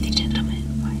and worthy gentlemen.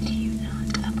 Why do you not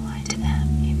apply to them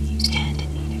if you stand in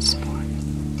need of support?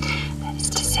 That is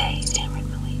to say, stammered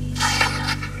milady, I am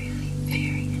not really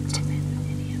very intimate with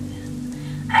any of them.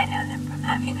 I know them from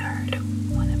having heard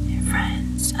one of their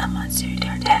friends, a Monsieur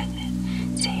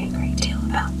d'Artagnan, say a great deal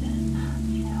about them.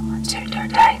 You know Monsieur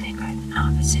d'Artagnan, cried the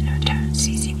novice in her turn,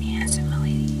 seizing the hands of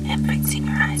milady and fixing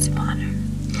her eyes upon her.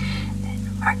 Then,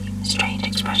 remarking the strange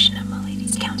expression of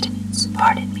milady's countenance,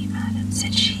 pardon me, madam,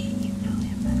 said she, you know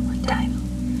him by what title?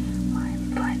 Why,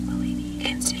 replied milady,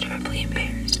 considerably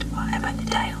embarrassed. Why, by the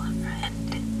title of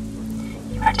friend.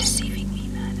 You are deceiving me,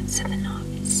 madam, said the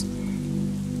novice.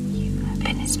 You have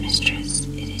been his mistress.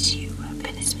 It is you who have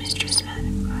been his mistress,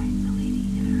 madam, cried milady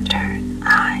in her turn.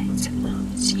 I, said the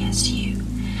novice, yes, you.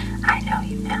 I know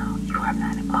you now. You are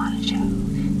Madame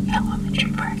Bonajo. Young woman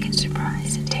drew back in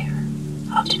surprise and terror.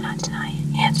 Oh, do not deny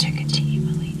it. Answer, continued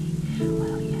milady.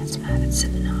 Well, yes, madam,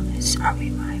 said the novice. Are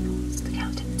we rivals? The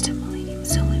countenance of milady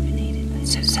was illuminated by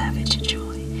so savage a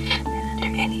joy that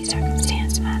under any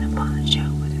circumstance Madame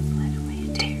Bonajo would have fled away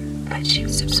in terror, but she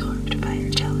was absorbed by her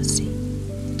jealousy.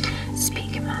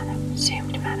 Speak, madam, resumed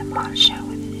Bonacieux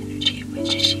with an energy of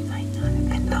which she might not have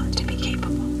been thought to be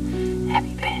capable. Have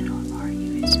you been, or are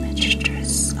you his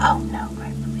mistress? Oh no,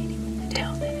 cried the lady with the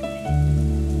tone that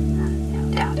admitted no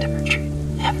doubt of her truth.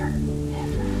 Never.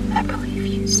 I believe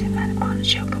you, said Madame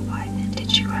Bonacieux, but why then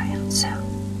did you cry out so?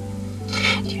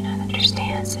 Do you not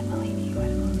understand, said Milady, who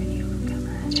had already overcome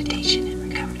her agitation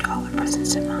and recovered all her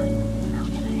presence of mind. How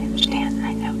can I understand?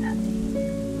 I know nothing.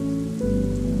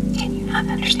 Can you not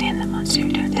understand that Monsieur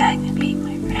d'Artagnan, being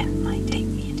my friend, might take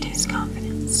me into his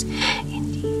confidence?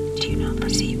 Indeed, do you not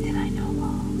perceive that I know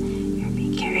all? You are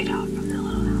being carried off from the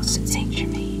little house at Saint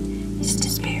Germain. His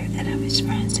despair, that of his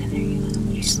friends, and their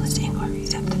useless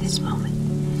inquiries up to this moment.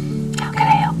 How could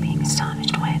I help being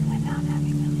astonished when, without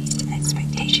having the least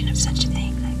expectation of such a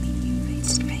thing, I meet you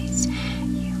face to face?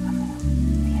 You, of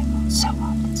whom we have so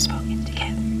often spoken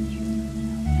together. You,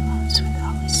 who loves with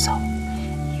all his soul.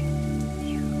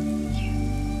 You, whom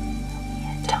he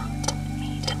had taught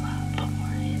me to love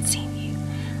before I had seen you.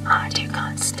 Ah, dear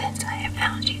Constance, I have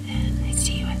found you then. I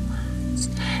see you at last.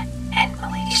 And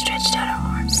Milady stretched out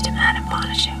her arms to Madame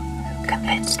Bonacieux, who,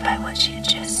 convinced by what she had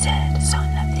just said, saw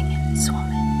nothing in this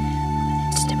woman, whom an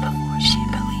instant before she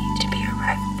had believed to be her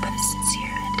rival, but a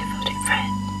sincere and devoted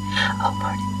friend. Oh,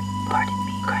 pardon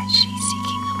me, cried she,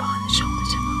 sinking upon the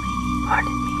shoulders of Milady.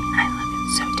 Pardon me, I love him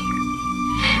so dearly.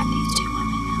 These two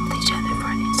women held each other for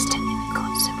an instant in a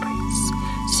close embrace.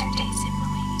 Certes, if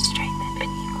Milady's strength had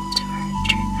been equal to her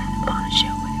hatred, Madame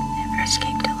Bonacieux would have never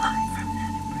escaped alive from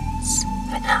that embrace.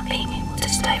 But not being able to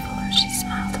stifle her, she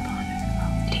smiled upon her.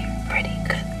 Oh, dear, pretty,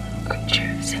 good little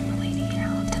creature, said Milady,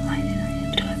 how delighted I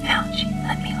am to have found you.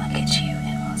 Let me look at you.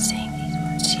 And while saying these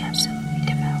words, she absolutely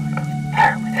devoured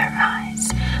her with her eyes.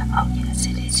 Oh, yes,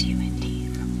 it is you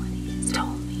indeed, from what he has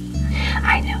told me.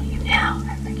 I know you now.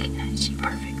 I recognize you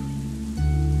perfectly.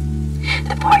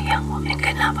 The poor young woman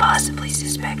could not possibly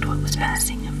suspect what was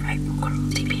passing of frightful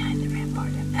cruelty behind the rampart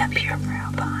of that pure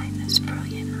brow, behind those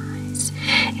brilliant eyes,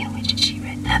 in which she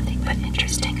read nothing but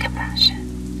interest and compassion.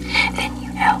 Then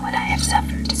you know what I have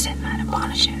suffered, said Madame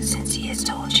Bonacieux, since he has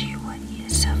told you what he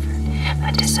has suffered.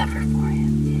 But to suffer for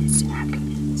him is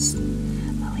happiness.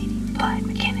 Milady replied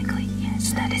mechanically,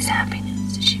 yes, that is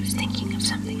happiness. She was thinking of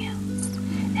something else.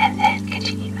 And then,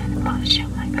 continued Madame Bonacieux,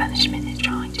 my punishment is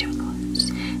drawing to a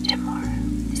close. Tomorrow,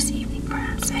 this evening,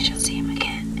 perhaps I shall see him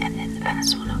again, and then the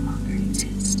past will no longer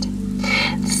exist.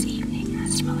 This evening,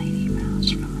 asked Milady,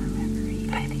 roused from her reverie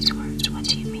by these words, what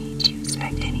do you mean? Do you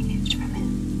expect any news from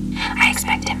him? I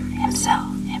expect himself,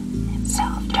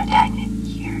 D'Artagnan,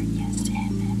 here, yes,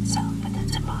 himself, but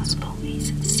that's impossible. He's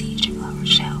at the siege of La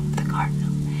Rochelle with the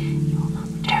cardinal. He will not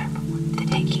return before the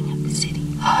taking of the city.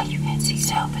 Ah, you fancy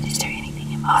so, but is there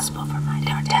anything impossible for my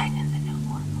D'Artagnan, the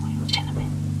noble and loyal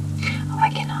gentleman? Oh, I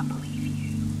cannot believe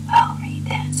you. Well, read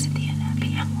then, said the unhappy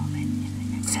young woman,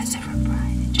 in the excess of her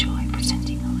pride and joy,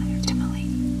 presenting a letter to Milady.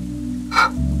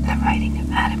 The writing of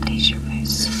Madame de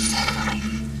Chevreuse, said Milady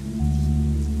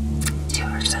to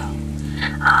herself.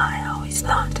 Ah, I always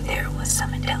thought there was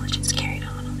some intelligence carried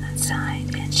on that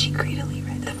side, and she greedily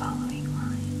read the following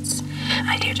lines.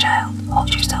 My dear child,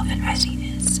 hold yourself in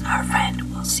readiness. Our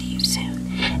friend will see you soon,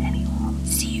 and he will only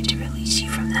see you to release you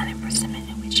from that imprisonment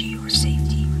in which your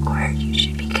safety required you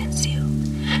should be concealed.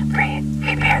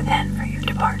 Prepare then for your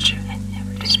departure, and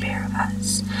never despair of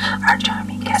us. Our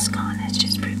charming Gascon has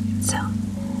just proved himself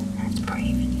as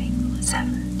brave and faithful as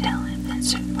ever. Tell him that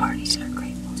certain parties are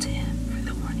grateful to him for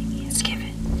the warning he has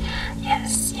given.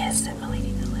 Yes, said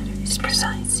Milady, the letter is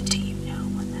precise. Do you know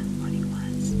what that warning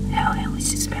was? No, I only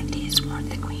suspect he has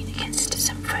warned the Queen against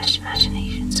some fresh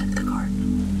machinations of the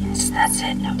cardinal. Yes, that's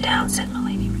it, no doubt, said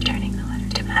Milady, returning the letter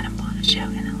to Madame Bonacieux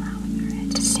and allowing her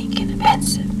head to sink in a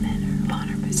pensive manner upon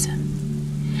her bosom.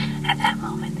 At that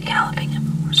moment, the galloping of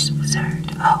a horse was heard.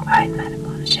 Oh, cried Madame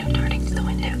Bonacieux, darting to the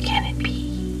window, can it be?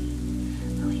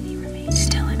 Milady remained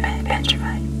still in bed,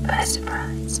 petrified by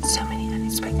surprise. So many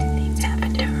unexpected things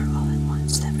happened to her all at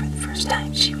once that for the first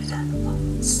time she was at a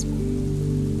loss.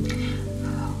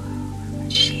 Oh,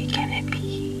 murmured she, can it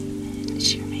be? And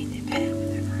she remained in bed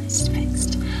with her eyes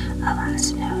fixed.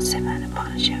 Alas, no, said Madame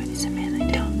Bonacieux, it is a man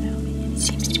I don't know, and he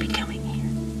seems to be coming here.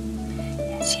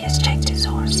 Yes, he has checked his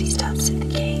horse, he stops at the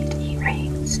gate, he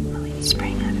rings. Milady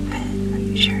sprang out of bed. Are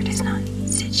you sure it is not he?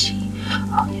 Said she.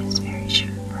 Oh, yes, very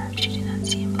sure. Perhaps you do not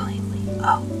see him plainly.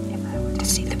 Oh, if I were to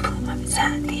see the plume of his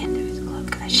hat, the end of his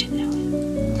cloak, I should know him.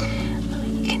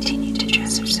 Milady continued to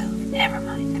dress herself. Never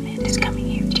mind, the man is coming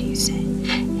here, do you say?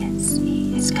 Yes,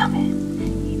 he is coming.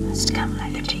 He must come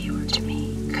either to you or to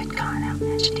me. Good God, how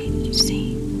agitated you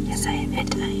seem. Yes, I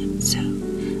admit I am so.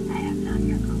 I have not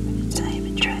your confidence. I am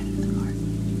in dread of the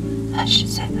garden. Hush,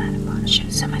 said Madame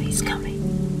Bonacieux, somebody's coming.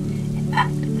 In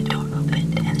fact, the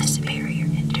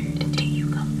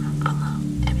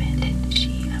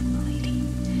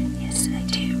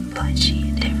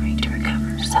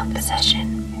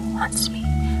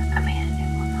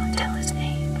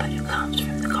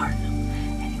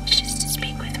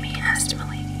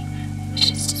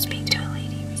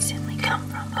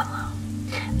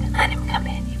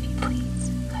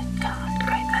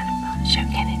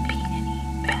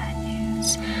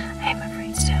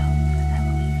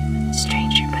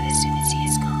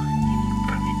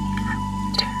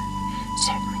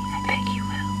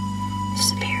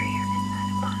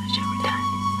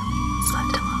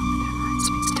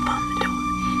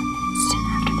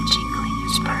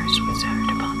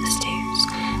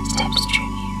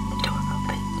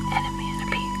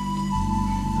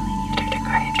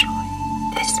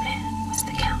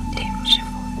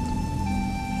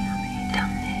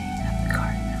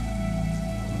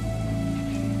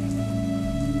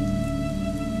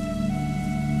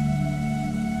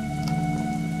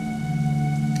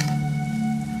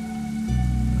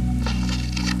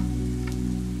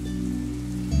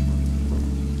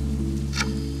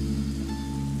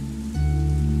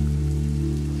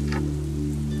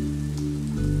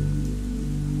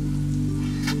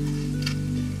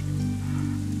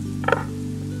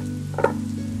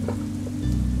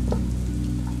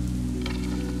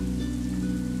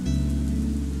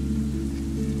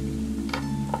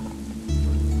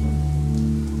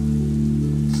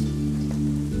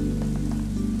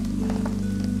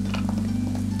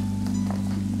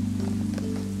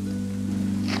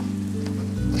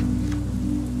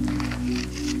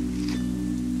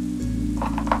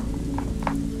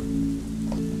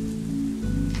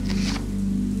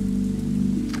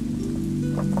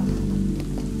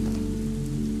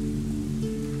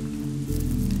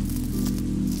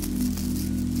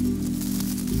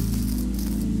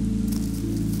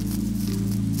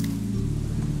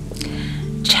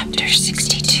Chapter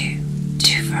 62.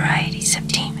 2 Varieties of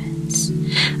Demons.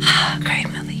 Ah, cried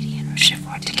Milady and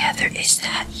Rochefort together, is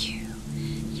that you?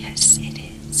 Yes, it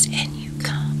is. And you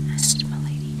come, asked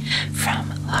Milady,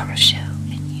 from La Rochelle,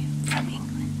 and you from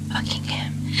England,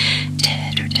 Buckingham,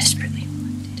 dead or desperately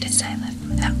wounded, as I left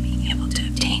without being able to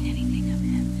obtain anything of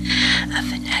him. A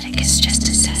fanatic has just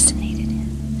assassinated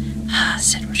him. Ah,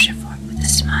 said Rochefort with a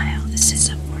smile, this is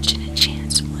a fortunate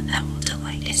chance, one that will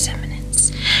delight his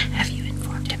eminence. Have you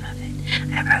informed him of it?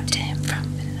 I wrote to him from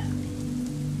below.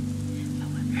 But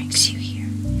what brings you here?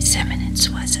 His eminence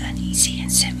was uneasy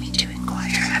and sent me to inquire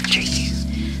after you.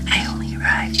 I only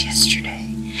arrived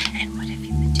yesterday. And what have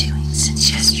you been doing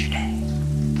since yesterday?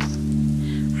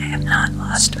 I have not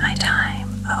lost my time.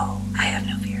 Oh, I have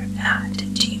no fear of that.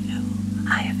 Do you know whom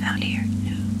I have found here?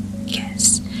 No.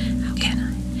 Yes. How can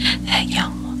I? That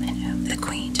young woman whom the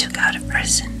Queen took out of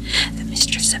prison, the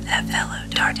mistress of that fellow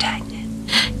D'Artagnan.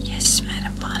 Yes,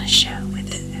 Madame Bonacieux,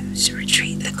 with whose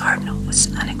retreat the cardinal was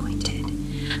unacquainted.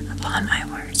 Upon my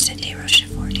word, said de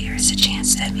Rochefort, here is a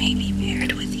chance that may be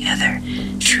paired with the other.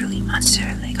 Truly,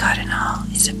 Monsieur le Cardinal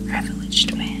is a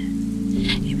privileged man.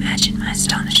 Imagine my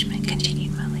astonishment,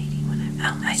 continued Milady, when I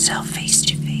found myself face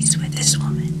to face with this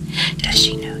woman. Does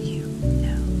she know you?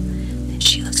 No. Then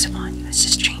she looks upon you as a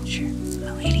stranger.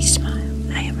 Milady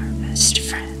smiled. I am her best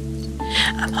friend.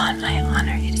 Upon my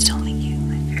honor, it is only you,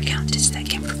 my fair countess, that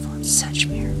can perform such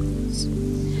miracles.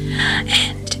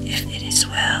 And if it is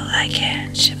well, I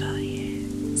can,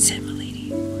 Chevalier, said Milady.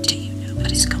 Do you know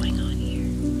what is going on here?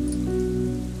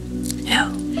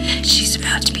 No. She's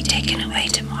about to be taken away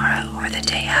tomorrow or the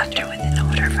day after with an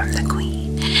order from the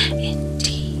Queen.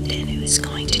 Indeed, and who is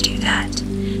going to do that?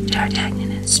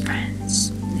 D'Artagnan and his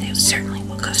friends. They certainly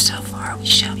will go so far we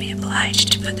shall be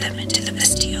obliged to put them into the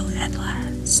Bastille at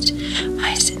last.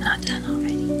 Why is it not done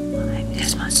already? Why?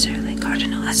 Because Monsieur le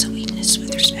Cardinal has a weakness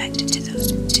with respect to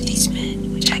these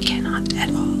men, which I cannot at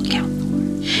all account for.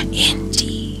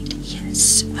 Indeed,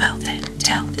 yes. Well then,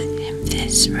 tell him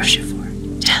this,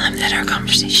 Rochefort. Tell him that our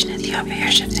conversation at the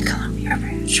auberge of the Columbia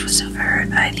Rouge was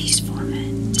overheard by these 4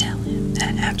 men. Tell him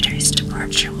that after his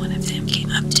departure, one of them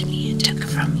came up to me and took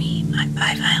from me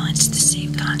by violence the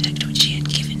safe conduct which he had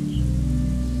given me.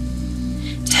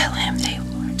 Tell him they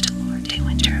warned Lord de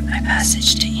Winter of my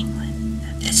passage to England,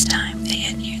 that this time they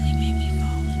had nearly made me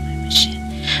fall in my mission,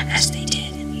 as they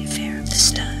did in the affair of the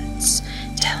studs.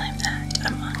 Tell him that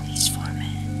among these 4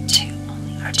 men, 2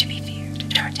 only are to be feared,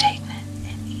 D'Artagnan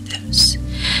and Athos.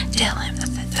 Tell him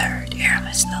that the third,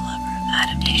 Aramis, the lover of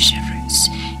Madame de Chevreuse,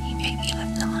 he may be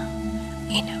left alone.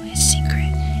 We know his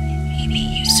secret. It may be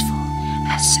useful.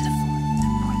 As to the fourth,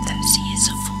 Porthos, he is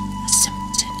a fool, a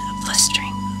simpleton, a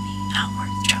blustering booby, not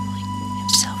worth troubling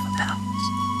himself about.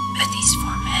 But these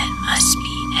 4 men must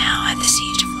be now at the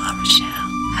siege of La Rochelle.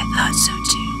 I thought so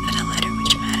too, but a letter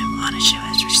which Madame Bonacieux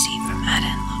has received from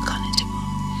Madame la Constable,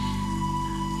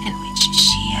 and which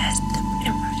she has the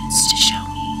imprudence to show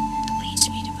me, leads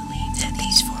me to believe that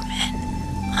these 4 men,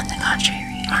 on the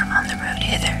contrary, are on the road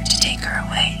hither to take her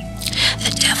away.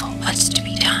 The devil, what's to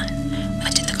be done?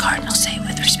 What did the cardinal say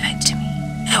with respect to me?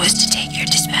 I was to take your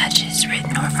dispatches,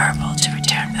 written or verbal, to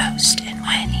return post, and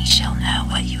when he shall know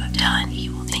what you have done, he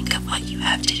will think of what you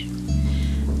have to do.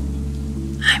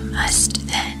 I must,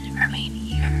 then, remain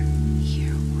here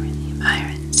or in the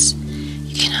environs.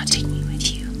 You cannot take me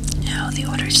with you. No, the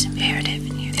order is imperative,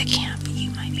 and near the camp you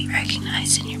might be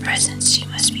recognized in your presence. You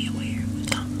must be aware it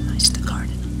would compromise the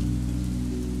cardinal.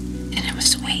 And I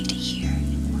must wait here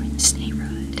or in this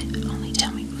neighborhood. Only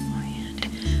tell me beforehand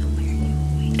where you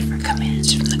will wait for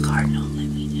commands from the cardinal. Let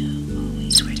me know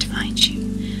always where to find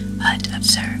you. But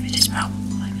observe, it is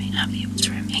probable I may not be able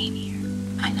to remain here.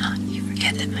 Why not? You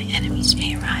forget that my enemies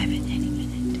may arrive at any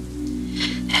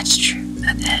minute. That's true,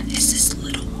 but then is this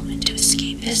little woman to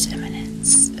escape his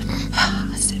eminence?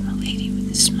 Ah, said Milady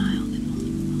with a smile that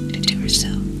only belonged to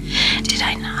herself. Did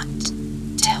I not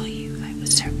tell you I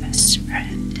was her best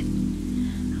friend?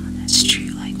 Oh, that's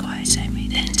true. Likewise, I may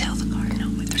then tell the cardinal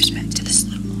with respect to this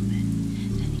little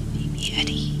woman, then he may be at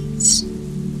ease.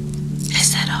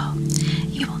 Is that all?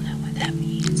 You will know what that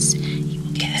means. You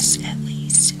will guess at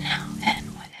least. Now then,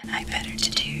 what had I better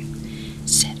to do?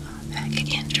 Sit on back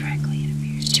again directly. It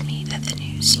appears to me that the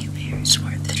news you bear is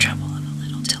worth the trouble of a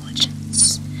little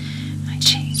diligence. My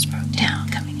chaise broke down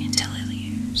coming into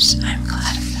Liliers. I am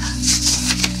glad of that.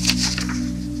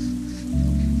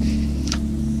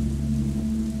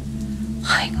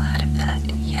 Why glad of that?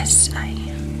 Yes, I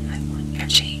am. I want your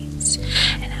chaise.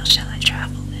 And how shall I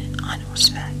travel then? On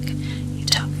horseback. You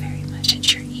talk very much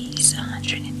at your ease.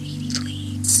 180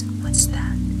 leagues. What's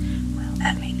that? Well,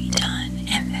 that may be done.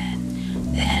 And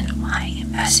then why, in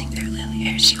passing through Liliers,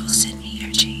 years you will send me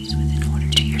your chains with an order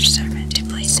to your servant to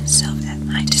place himself at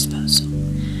my disposal.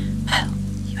 Well,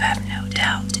 you have no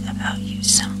doubt about you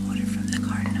some order from the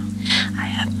cardinal. I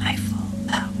have my full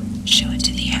power. Show it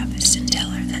to the abbess and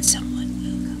tell her that someone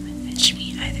will come and fetch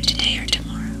me either today or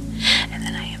tomorrow, and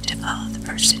then I am to follow the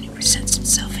person who presents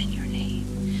himself in your name.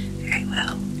 Very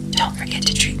well. Don't forget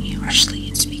to treat me harshly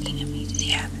in speaking of me to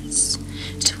the abbess.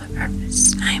 To what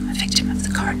purpose? I am a victim of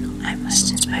the cardinal. I must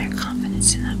inspire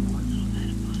confidence in that poor little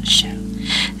Madame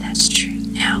Bonacieux. That's true.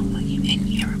 Now, will you make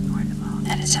me a report of all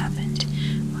that has happened?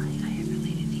 Why, I have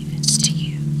related the events to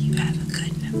you. You have a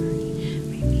good memory.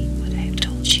 Repeat what I have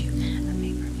told you. A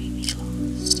paper may be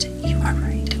lost. You are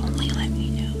right. Only let me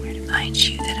know where to find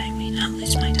you, that I may not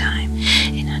lose my time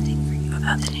in hunting for you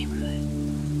about the neighborhood.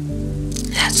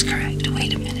 That's correct.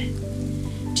 Wait a minute.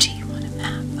 Do you want a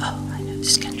map? Oh, I know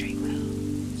this country well.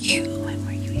 You, when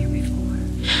were you here before?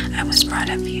 I was brought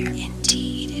up here.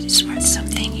 Indeed, it is worth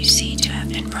something, you see, to have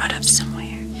been brought up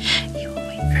somewhere. You will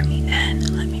wait for me then.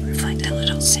 Let me reflect a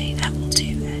little. Say that will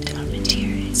do at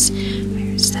Armentières.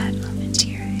 Where is that?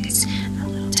 Armentières, a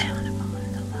little town upon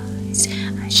the Lies.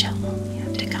 I shall only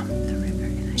have to come up the river,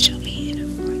 and I shall be in a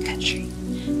foreign country.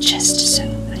 Just so,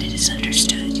 but it is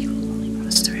understood you will only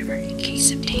cross the river in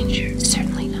case of danger.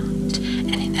 Certainly not.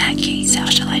 And in that case, how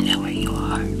shall I know where you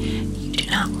are? You do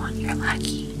not want your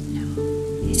lackey. No.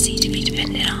 Is he to be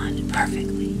depended on?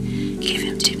 Perfectly. Give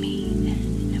him to me,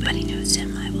 and nobody knows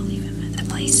him. I will leave him at the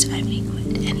place I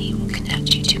frequent, and he will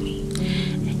conduct you to me.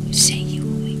 And you say you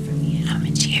will wait for me at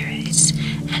Armentières.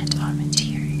 At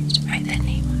Armentières. Write that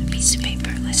name on a piece of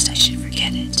paper, lest I should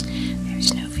forget it. There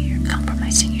is no fear of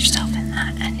compromising yourself in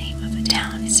that. A name of a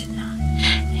town, is it not?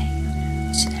 Nay, who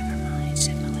knows? Never mind,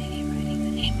 said Milady, writing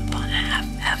the name upon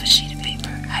half a sheet of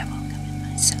paper. I will come in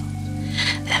myself.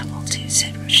 That will do,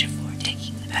 said Rochefort,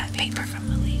 taking the fat paper from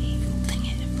Milady, folding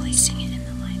it and placing it in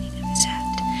the lining of his hat.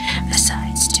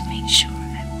 Besides, to make sure,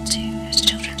 I will do as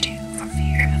children do, for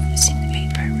fear of losing the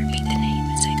paper, repeat the name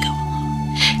as I go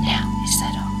along. Now, is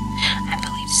that all? I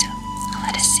believe so.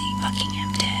 Let us see,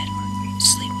 Buckingham dead or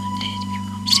grievously wounded, your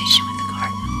conversation with the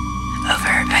cardinal.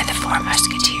 Overheard by the four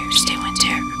musketeers, De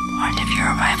Winter warned of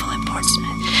your arrival at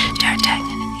Portsmouth,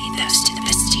 D'Artagnan and Athos to the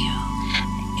Bastille,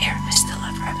 Aramis, the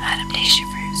lover of Madame de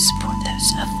Chevreuse, Porthos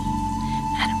of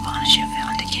Madame Bonacieux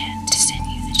found again, to send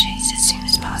you the chase as soon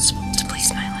as possible, to place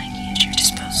my lackey at your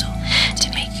disposal, to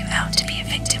make you out to be a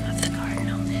victim of the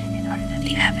cardinal, in order that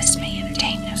the abbess may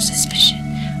entertain no suspicion.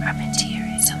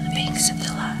 Armentières on the banks of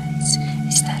the Lies.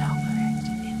 Is that all correct?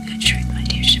 In good truth, my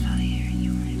dear Chevalier,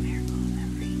 you are a miracle of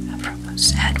memory.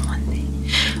 Apropos, add one thing.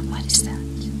 What is that?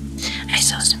 I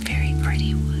saw some very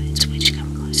pretty woods which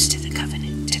come close to the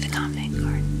convent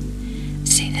garden.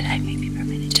 Say that I may be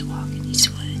permitted to walk in these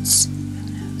woods. Who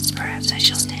knows? Perhaps I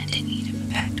shall stand in need of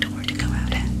a back door to go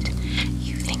out at.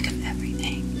 You think of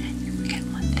everything, and you forget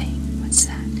one thing. What's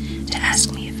that? To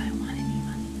ask me if I want any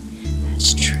money.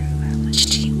 That's true. How much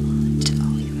do you want?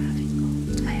 All you have in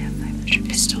gold. I have 500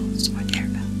 pistols, or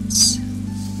thereabouts.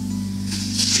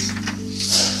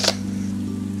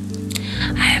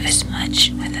 I have as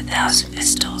much. With 1,000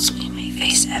 pistols, we may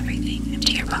face everything.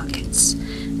 Empty your pockets.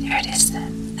 There it is,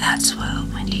 then. That's well.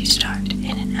 When do you start?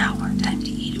 In an hour. Time to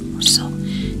eat a morsel,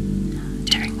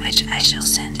 during which I shall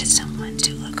send someone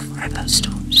to look for a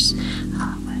post-horse.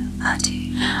 Ah, well,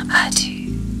 adieu.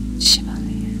 Adieu,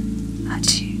 Chevalier.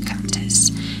 Adieu, Countess.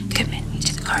 Commit me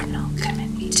to the cardinal.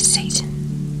 Commit me to Satan.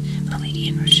 Milady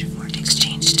and Rochefort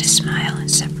exchanged a smile and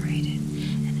separated.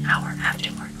 An hour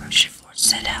afterward, Rochefort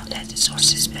set out at his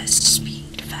horse's best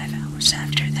speed. 5 hours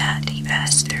after that, he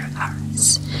passed through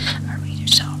Arras. Our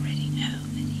readers already know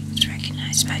that he was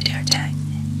recognized by D'Artagnan,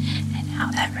 and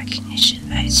how that recognition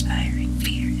by inspiring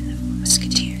fear in the four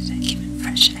musketeers had given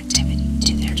fresh activity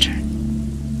to their journey.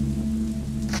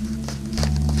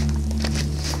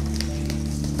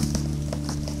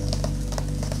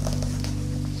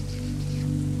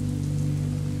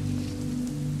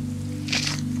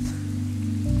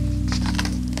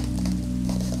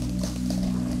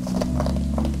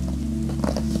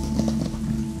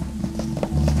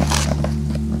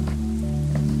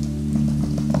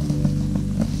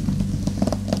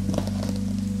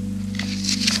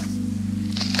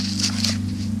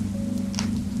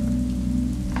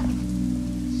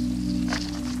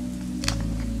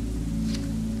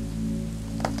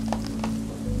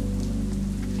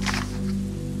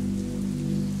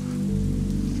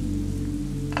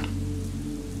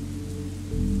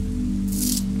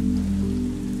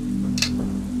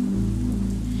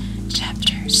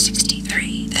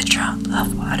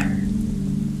 Of water.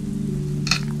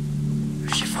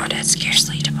 Rochefort had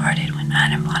scarcely departed when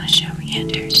Madame Bonacieux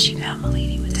entered, she found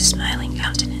milady with a smiling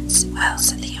countenance. Well,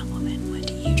 said the young woman,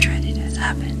 what you dreaded has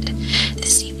happened.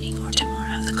 This evening or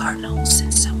tomorrow the cardinal will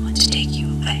send someone to take you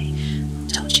away. Who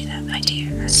told you that, my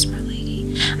dear? Asked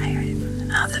milady. I heard it from the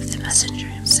mouth of the messenger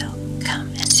himself. Come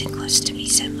and sit close to me,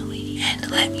 said milady, and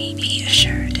let me be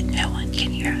assured no one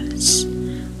can hear us.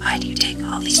 Why do you take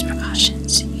all these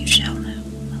precautions? You shall know.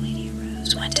 Milady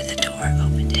arose, went to the door,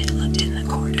 opened it, looked in the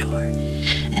corridor,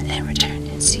 and then returned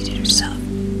and seated herself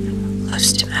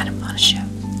close to Madame Bonacieux.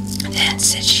 Then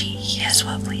said she, he has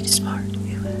well played his part.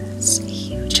 Who has?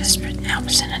 He who just now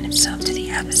presented himself to the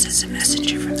abbess as a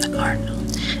messenger from the cardinal,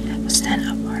 and was then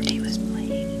a part he was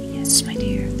playing. Yes, my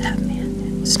dear, that man.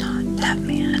 It was not that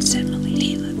man, said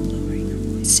milady, lowering her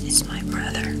voice, is my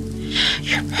brother.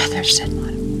 Your brother, said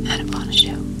Madame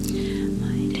Bonacieux.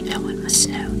 Mind, no one must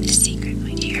know this secret,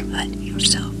 my dear, but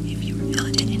yourself. If you reveal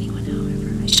it to anyone,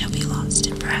 however, I shall be lost,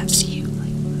 and perhaps you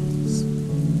likewise.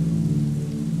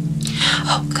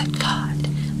 Oh, good God!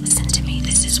 Listen to me.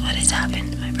 This is what has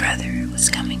happened. My brother was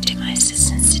coming to my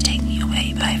assistance to take me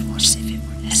away by force if it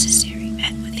were necessary.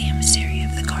 Met with the emissary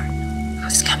of the cardinal, who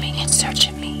was coming in search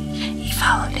of me. He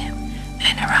followed him,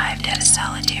 and arrived at a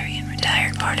solitary and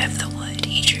retired part of the wood.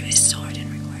 He drew his sword and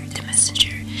required the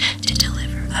messenger to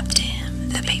deliver up to him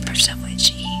the papers of which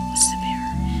he was the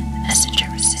bearer. The messenger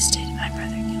resisted. My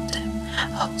brother killed him.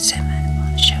 Oh, said Madame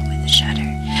Bonacieux with a shudder.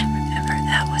 Remember,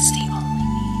 that was the only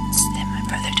means. Then my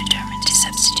brother determined to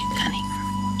substitute cunning for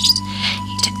force.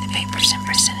 He took the papers and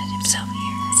presented himself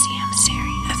here as the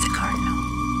emissary of the cardinal.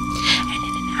 And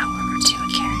in an hour or two a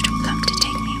carriage will come to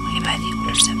take me away by the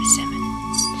orders of his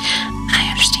eminence. I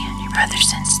understand your brother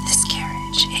sends this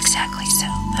carriage. Exactly so,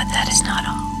 but that is not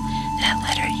all. That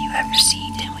letter you have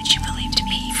received, and which you believe to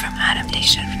be from Madame de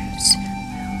Chevreuse,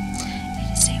 well, it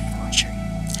is a forgery.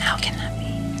 How can that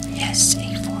be? Yes, a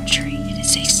forgery. It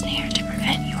is a snare to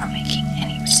prevent your making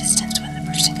any resistance when the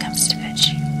person comes to fetch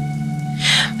you.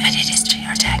 But it is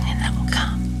D'Artagnan that will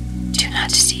come. Do not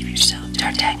deceive yourself.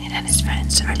 D'Artagnan and his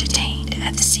friends are detained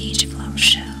at the siege of La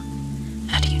Rochelle.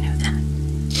 How do you know that?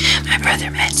 My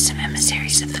brother met some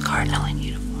emissaries of the cardinal in the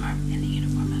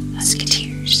uniform of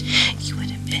musketeers. You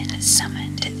would have been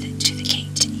summoned to the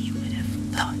gate. You would have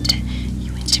thought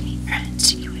you went to meet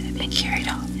friends. You would have been carried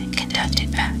off and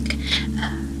conducted back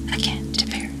again to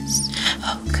Paris.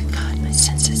 Oh, good God, my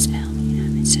senses fail me.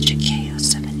 I'm in such a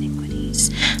chaos of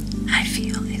iniquities. I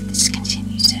feel if this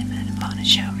continues, said Madame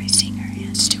Bonacieux, raising her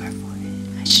hands to her forehead,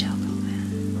 I shall go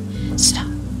mad. Stop.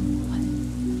 What?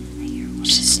 I hear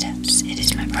horses' steps. It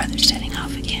is my brother setting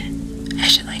off again. I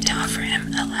should like to offer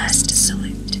him a last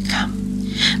salute. Come.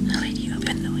 Milady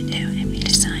opened the window and made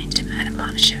a sign to Madame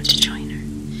Bonacieux to join her.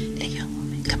 The young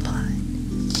woman complied.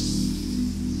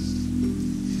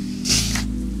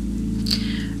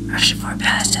 Rochefort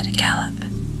passed at a gallop.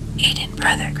 Aiden,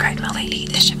 brother, cried milady.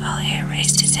 The chevalier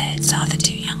raised his head, saw the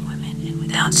two young women, and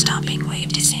without stopping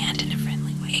waved his hand in a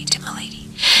friendly way to milady.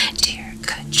 Dear,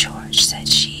 good George, said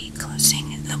she,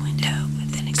 closing the window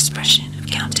with an expression of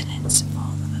countenance full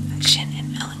of affection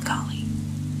and melancholy.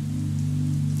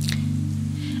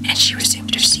 And she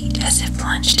resumed her seat as if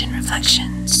plunged in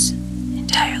reflections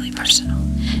entirely personal.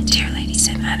 Dear lady,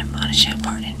 said Madame Bonacieux,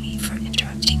 pardon me for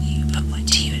interrupting you, but what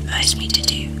do you advise me to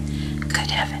do?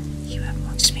 Good heaven, you have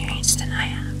more experience than I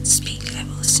am. Speak, I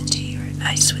will listen to your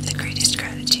advice with the greatest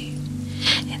gratitude.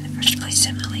 In the first place,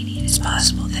 said milady, it is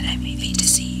possible that I may be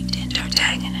deceived, and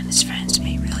D'Artagnan and his friends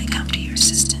may really come to your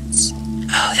assistance.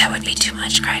 Oh, that would be too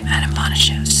much, cried Madame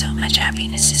Bonacieux. So much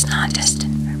happiness is not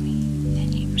destined for me.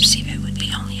 Then you perceive it would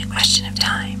be only a question of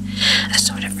time, a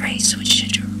sort of race which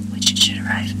should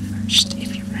arrive first.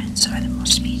 If your friends are the more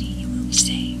speedy, you will be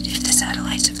saved. If the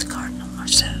satellites of the cardinal are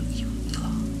so, you will be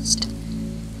lost.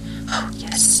 Oh,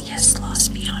 yes,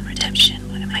 lost beyond redemption.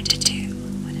 What am I to do?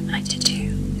 What am I to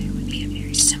do? There would be a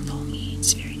very simple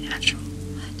means, very natural.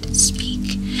 But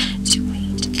speak, to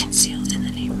wait, concealed in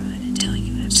the neighborhood until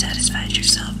you have satisfied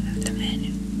yourself of the men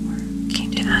who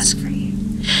came to ask for you.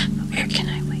 But where can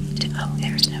I wait? Oh,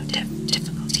 there is no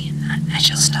difficulty in that. I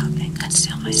shall stop and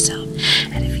conceal myself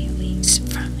at a few leagues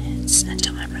from hence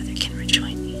until my brother can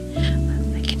rejoin me.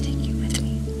 Well, I can take you with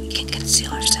me. We can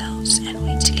conceal ourselves and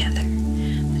wait together.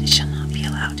 But I shall not be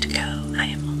allowed to go. I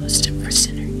am almost a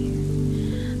prisoner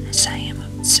here. As I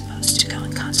am supposed to go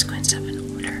in consequence of an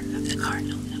order of the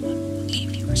cardinal, no one will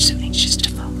believe you are so anxious to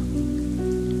follow me.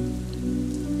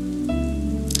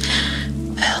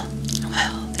 Well,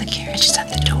 the carriage is at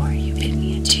the door. You bid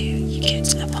me adieu. You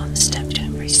get upon the step to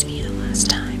embrace me a last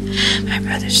time. My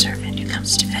brother's servant who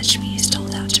comes to fetch me is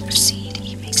told how to proceed.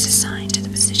 He makes a sign to the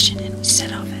physician, and we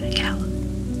set off at a gallop.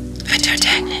 But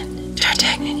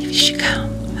D'Artagnan, if you should come,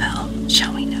 well,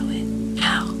 shall we know it?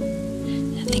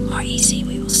 more easy,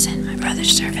 we will send my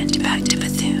brother's servant back to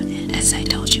Bethune, and as I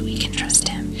told you, we can trust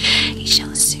him. He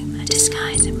shall assume a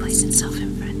disguise and place himself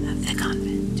in front of the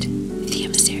convent. If the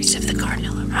emissaries of the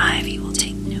cardinal arrive, he will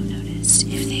take no notice.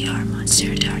 If they are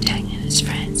Monsieur d'Artagnan and his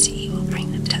friends, he will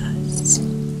bring them to us.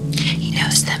 He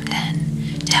knows them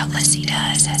then. Doubtless he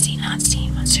does. Has he not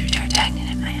seen Monsieur d'Artagnan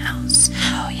at my house?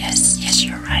 Oh, yes,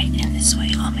 you're right. In this way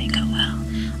all may go well.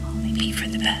 All may be for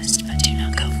the best, but do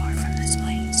not go far from this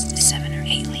place. 7 or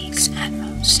 8 leagues at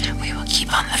most. We will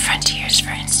keep on the frontiers,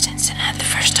 for instance, and at the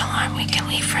first alarm we can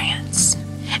leave France.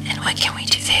 And what can we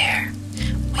do there?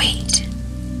 Wait.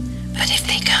 But if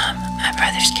they come, my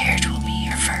brother's carriage will be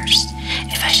here first.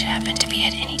 If I should happen to be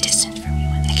at any distance from you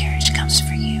when the carriage comes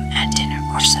for you, at dinner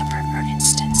or supper, for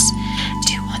instance,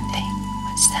 do one thing.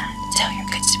 What's that? Tell your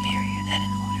good superior that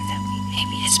in order that we may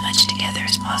be as much together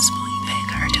as possible, you beg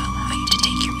her to allow you to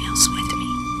take your meals with me.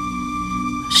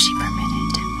 Will she permit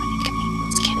it? What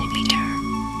inconvenience can it be to her?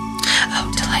 Oh,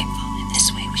 delightful. In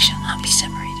this way we shall not be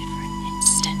separated for an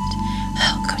instant.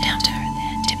 Well, go down to her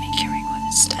then to make your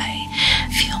request. I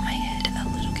feel my head a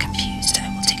little confused. I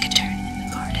will take a turn in the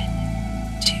garden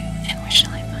too, and where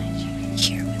shall I find you?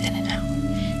 Here within an hour.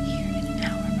 Here in an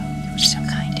hour. Oh, you are so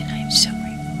kind and I am so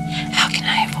grateful. How can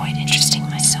I avoid interesting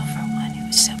myself for one who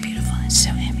is so beautiful and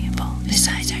so amiable?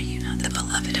 Besides, are you not the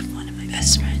beloved of one of my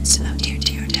best friends? Oh, dear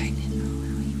D'Artagnan, oh,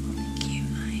 how he will make you.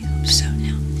 I hope so.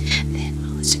 Now, then,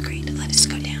 all is agreed. Let us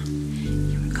go down.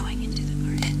 You are going into the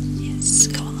garden? Yes,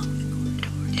 go along the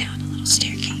corridor, down a little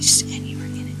staircase, and you are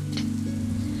in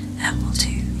it. That will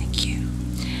do, thank you.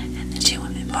 And the two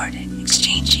women parted,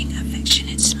 exchanging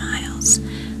affectionate smiles.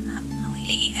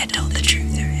 Milady had told the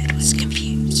truth. Her head was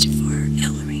confused, for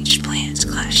ill-arranged plans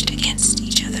clashed against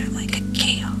each other like a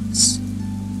chaos.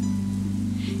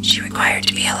 She required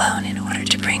to be alone in order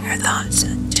to bring her thoughts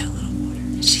into a little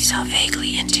order. She saw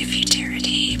vaguely into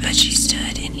futurity, but she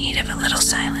stood in need of a little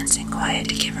silence and quiet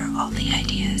to give her all the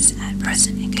ideas at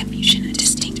present in confusion a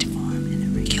distinct form and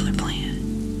a regular plan.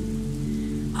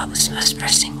 What was most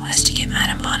pressing was to get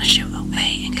Madame Bonacieux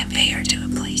away and convey her to a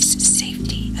place of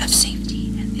safety,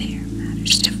 and there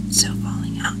matters so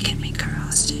falling out can make her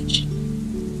hostage.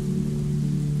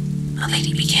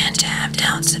 Milady began to have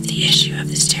doubts of the issue of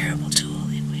this terrible duel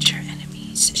in which her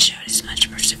enemies showed as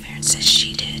much perseverance as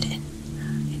she did in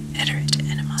inveterate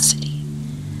animosity.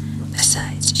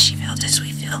 Besides, she felt as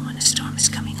we feel when a storm is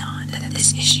coming on, that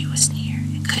this issue was near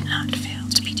and could not fail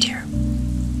to be terrible.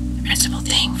 The principal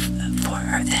thing for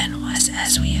her then was,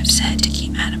 as we have said, to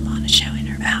keep Madame Bonacieux in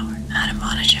her power. Madame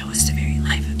Bonacieux was the very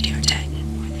life of D'Artagnan,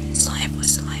 more than his life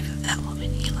was the life of that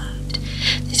woman he loved.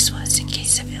 This was, in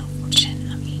case of ill fortune,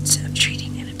 a means of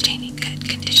treating and obtaining good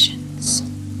conditions.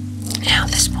 Now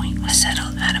this point was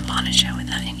settled. Madame Bonacieux,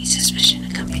 without any suspicion,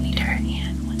 accompanied her,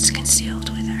 and once concealed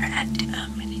with her at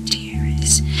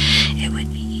Menitiers, it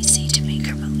would be easy to make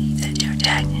her believe that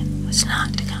D'Artagnan was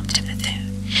not to come to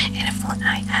Bethune. In a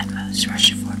fortnight at most,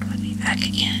 Rochefort would be back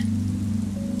again.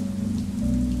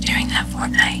 During that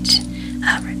fortnight,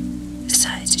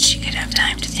 besides, she could have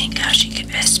time to think how she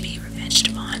could best be revenged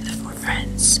upon the 4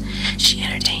 friends. She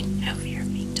entertained no fear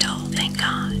of being told, thank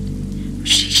God, for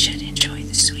she should enjoy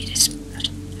the sweetest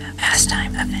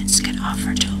pastime events could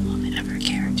offer to a woman of her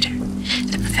character,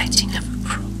 the perfecting of a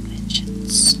cruel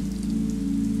vengeance.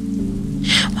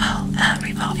 Well,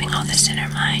 revolving all this in her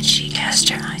mind, she cast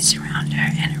her eyes around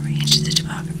her and arranged the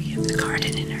topography of the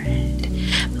garden in her head.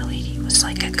 Milady was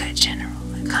like a good general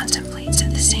who contemplates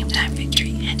at the same time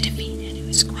victory and defeat, and who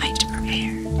is quite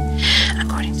prepared,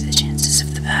 according to the chances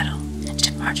of the battle,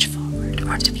 to march forward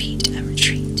or to beat a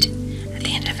retreat. At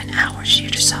the end of an hour she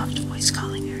heard a soft voice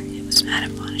calling her. It was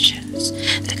Madame Bonacieux's.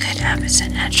 The good abbess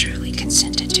had naturally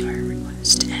consented to her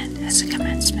request, and as a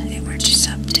commencement they were to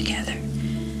sup together.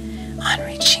 On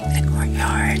reaching the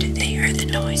courtyard, they heard the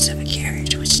noise of a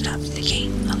carriage which stopped at the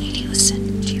gate. Milady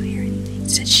listened. Do you hear anything?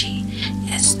 Said she.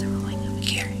 Yes, the rolling of a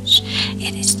carriage.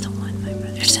 It is the one my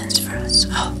brother sends for us.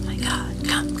 Oh, my God.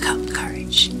 Come,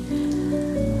 courage.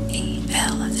 The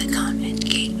bell of the convent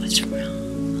gate was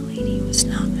rung. Milady was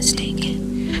not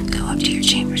mistaken. Go up to your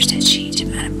chamber, said she to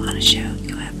Madame Bonacieux.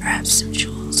 You have perhaps some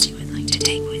jewels you would like to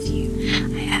take with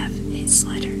you. I have his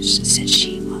letters, said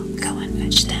she. Well, go and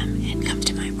fetch them and come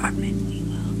to my apartment. We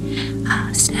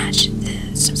will snatch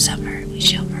some supper. We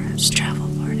shall perhaps travel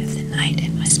part of the night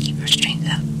and must keep our strength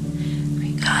up.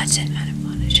 Great God, said Madame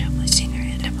Bonacieux, placing her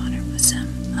hand upon her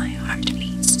bosom. My heart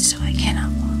beats so I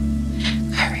cannot walk.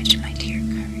 Courage, my dear,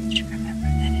 courage. Remember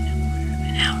that in a quarter of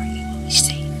an hour you will be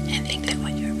safe, and think that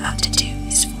what you're about to do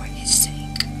is for his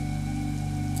sake.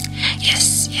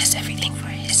 Yes, everything for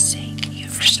his sake. You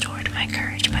have restored my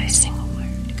courage by a single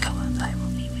word. Go up, I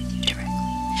will be with you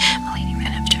directly.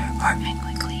 apartment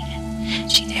quickly, and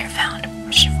she there found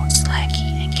Rochefort's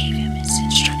lackey and gave him his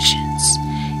instructions.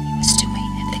 He was to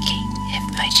wait at the gate. If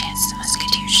by chance the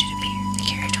musketeers should appear, the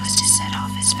carriage was to set off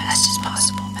as fast as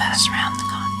possible, pass round the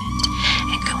convent,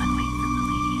 and go and wait for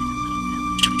Milady at a little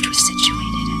village which was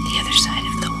situated at the other side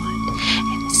of the wood.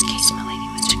 In this case,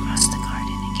 Milady was to cross the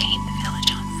garden and gain the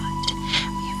village on foot.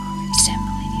 We have already said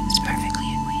Milady was perfectly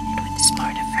acquainted with this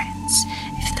part of France.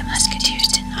 If the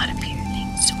musketeers did not appear,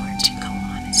 things were to go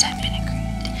on as had been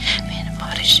agreed. Madame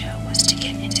Bonacieux was to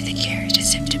get into the carriage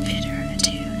as if to bid her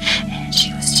adieu, and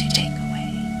she was to take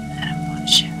away Madame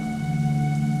Bonacieux.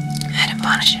 Madame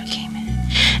Bonacieux came in,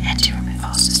 and to remove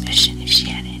all suspicion, if she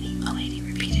had any, Milady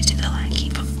repeated to the lackey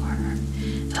before her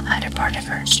the latter part of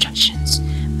her instructions.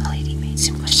 Milady made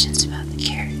some questions about the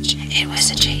carriage. It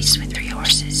was a chaise with 3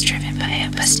 horses, driven by a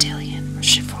postillion.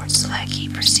 Rochefort's lackey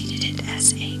preceded it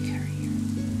as a courier.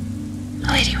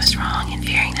 Milady was wrong in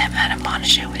fearing that Madame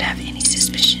Bonacieux would have any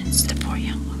suspicions. The poor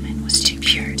young woman was too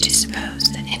pure to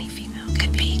suppose that any female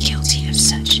could be guilty of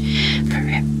such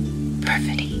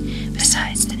perfidy.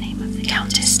 Besides, the name of the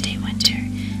Countess de Winter,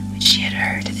 which she had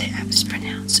heard the abbess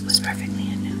pronounce, was perfectly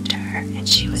unknown to her, and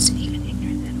she was even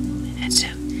ignorant that a woman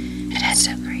had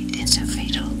so great and so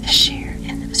fatal a share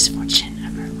in the misfortune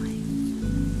of her life.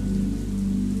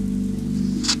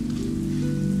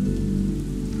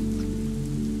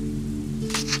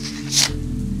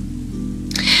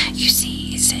 You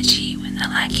see, said she, when the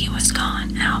lackey was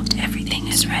gone out, everything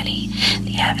is ready.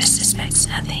 The abbess suspects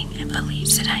nothing, and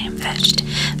believes that I am fetched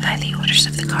by the orders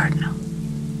of the cardinal.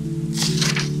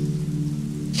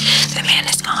 The man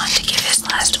is gone to give his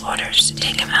last orders.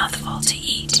 Take a mouthful to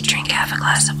eat, drink half a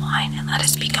glass of wine, and let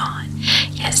us be gone.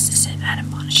 Yes, said Madame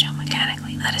Bonacieux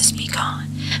mechanically, let us be gone.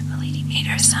 Milady made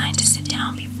her a sign to sit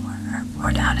down before her,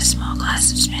 poured out a small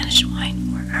glass of Spanish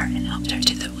wine for her, and helped her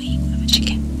to the wing of a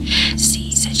chicken.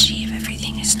 See, said she, if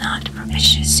everything is not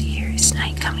propitious, here is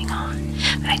night coming on.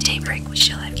 By daybreak we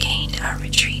shall have gained our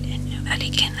retreat, and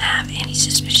nobody can have any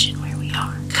suspicion where we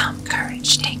are. Come,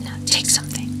 courage, take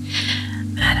something.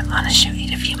 Madame Bonacieux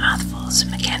ate a few mouthfuls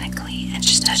mechanically, and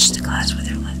just touched the glass with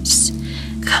her lips.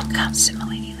 Come, said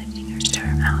Milady, lifting hers to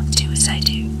her mouth, do as I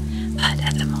do. But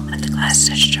at the moment the glass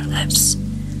touched her lips,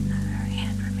 her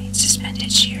hand remained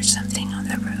suspended. She heard something on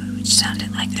the road which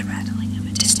sounded like the rattling of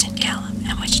a distant gallop,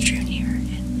 and which drew nearer,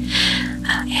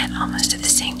 and almost at the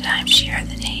same time she heard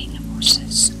the neighing of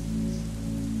horses.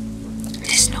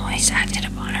 This noise acted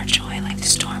upon her joy like the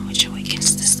storm which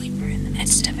awakens the sleeper in the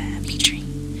midst of a happy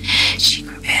dream. She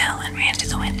grew pale and ran to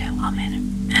the window, while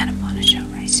Madame Bonacieux,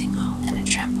 rising all in a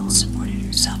tremble, supported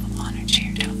herself upon her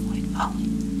chair to avoid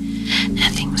falling.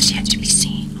 Nothing was yet to be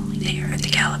seen, only they heard the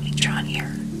galloping draw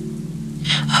nearer.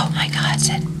 Oh my God,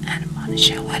 said Madame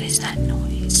Bonacieux, what is that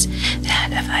noise?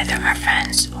 That of either our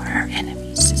friends or our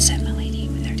enemies, said Milady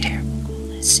with her terrible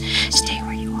coolness. Stay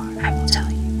where you are, I will tell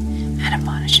you. Madame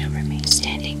Bonacieux remained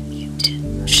standing, mute,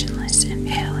 motionless, and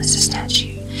pale as a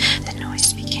statue. The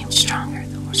noise became stronger.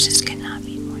 The horses could not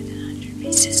be more than 100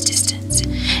 paces distant.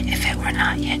 If it were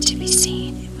not yet to be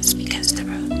seen, it was because the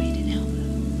road made an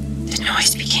elbow. The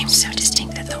noise became so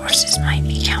distinct that the horses might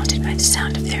be counted by the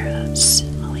sound of their hoofs.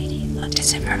 Milady looked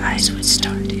as if her eyes would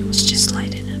start. It was just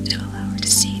light enough to allow her to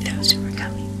see those who were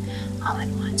coming. All at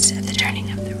once, at the turning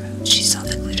of the road, she saw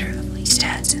the glitter of laced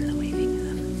hats and the waving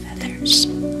of feathers.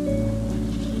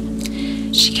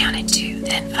 She counted 2,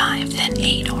 then 5, then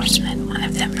 8 horsemen. One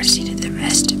of them preceded the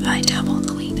rest by double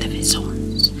the length of his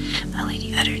horns.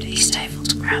 Milady uttered a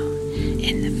stifled groan.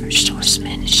 In the first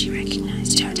horseman she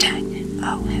recognized D'Artagnan.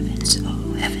 Oh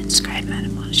heavens, cried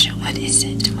Madame Bonacieux. What is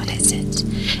it? What is it?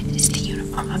 It is the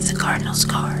uniform of the cardinal's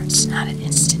guards. Not an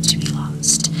instant to be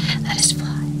lost. Let us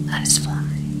fly, let us fly.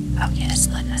 Oh yes,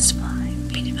 let us fly,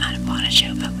 repeated Madame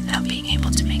Bonacieux, but without being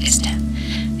able to make a step,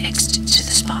 fixed to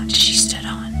the spot she stood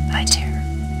on by terror.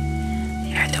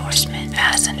 They heard the horsemen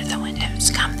pass under the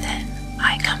windows. Come then,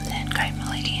 I come then, cried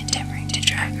Milady, endeavoring to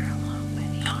drag her along by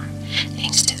the arm.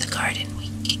 Thanks to the garden, we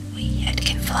yet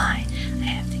can fly. I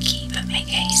have the key, but make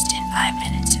haste. In 5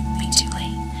 minutes it will be too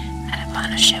late. Madame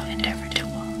Bonacieux endeavored to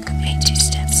walk, made 2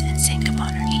 steps, and sank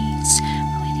upon her knees.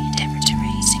 Milady endeavored to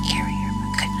raise and carry her,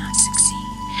 but could not succeed.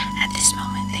 At this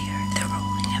moment they heard the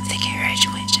rolling of the carriage,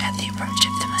 which, at the approach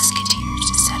of the musketeers,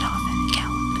 set off at a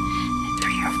gallop. Then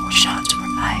 3 or 4 shots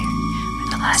were fired. For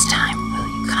the last time, will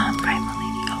you come? Cried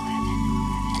Milady. Oh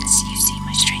heavens, you see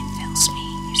my strength fails me.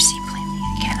 You see plainly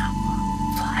I cannot walk.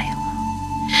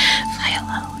 Fly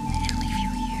alone, and leave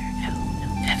you here. No,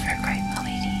 never, cried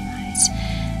Milady.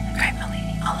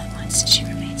 All at once she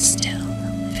remained still.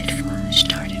 A livid flash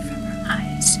darted from her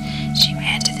eyes. She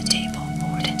ran to the table,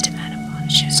 poured into Madame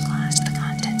Bonacieux's glass the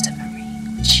contents of a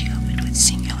ring, which she opened.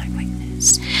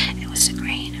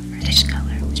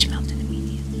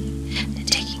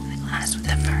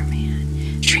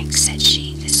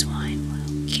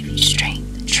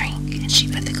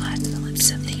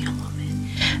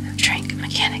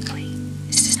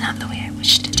 not the way I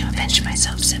wished to avenge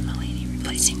myself," said Milady,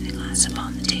 replacing the glass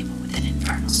upon the table with an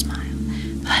infernal smile.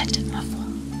 "But, ma foi,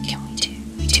 what can we do?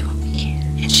 We do what we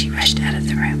can." And she rushed out of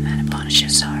the room. Madame Bonacieux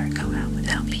saw her go out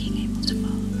without being able to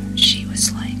follow her. She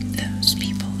was like those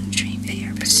people who dream they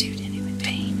are pursued and who in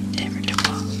vain endeavor to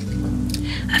walk.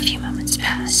 A few moments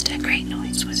passed. A great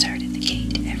noise was heard at the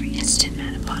gate. Every instant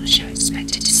Madame Bonacieux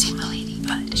expected to see Milady,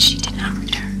 but she did not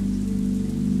return.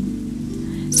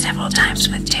 Several times,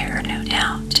 with terror, no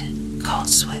doubt, cold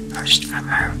sweat burst from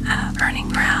her burning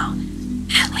brow.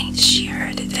 At length she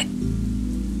heard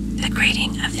the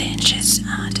grating of the hinges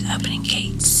on the opening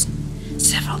gates.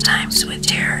 Several times, with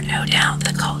terror, no doubt,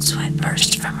 the cold sweat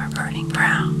burst from her burning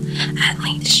brow. At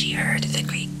length she heard the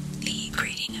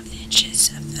grating of the hinges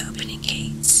of the opening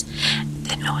gates.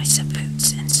 The noise of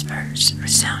boots and spurs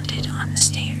resounded on the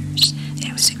stairs.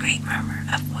 There was a great murmur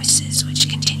of voices which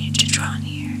continued to draw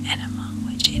near, and among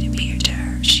which it appeared to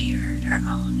her she heard her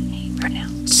own name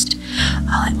pronounced.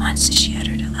 All at once she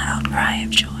uttered a loud cry of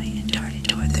joy and darted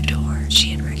toward the door. She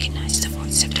had recognized the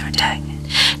voice of D'Artagnan.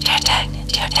 "D'Artagnan,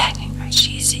 D'Artagnan," cried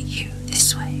she, "is it you?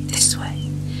 This way, this way."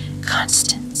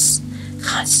 "Constance,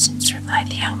 Constance," replied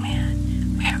the young man.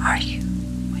 "Where are you?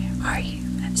 Where are you?"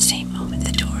 At the same moment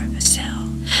the door of the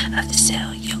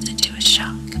cell yielded to a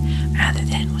shock. Rather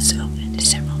than was opened.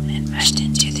 Several men rushed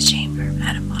into the chamber.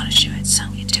 Madame Bonacieux had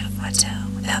sunk into a fauteuil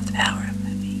without the power of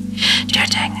moving.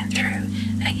 D'Artagnan threw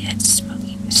a yet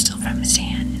smoking pistol from his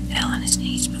hand and fell on his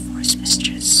knees before his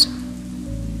mistress.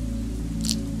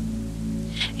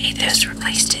 Athos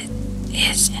replaced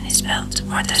his in his belt.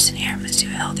 Porthos and Aramis, who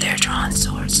held their drawn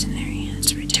swords in their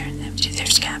hands, returned them to their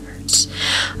scabbards.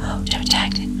 "Oh,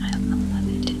 D'Artagnan, my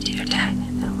beloved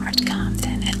D'Artagnan, thou art come,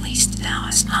 then at least thou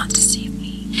hast not deceived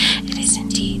me. It is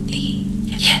indeed thee.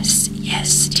 Yes,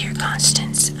 yes, dear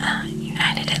Constance,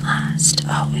 united at last.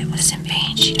 Oh, it was in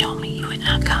vain she told me you would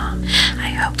not come. I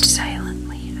hoped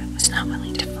silently. I was not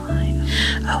willing to fly.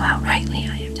 Oh, how rightly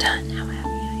I have done. How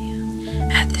happy I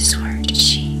am." At this word,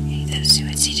 Athos, who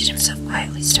had seated himself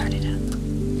quietly, started up.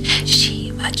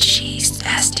 But she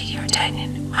asked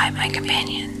D'Artagnan why my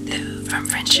companion, though from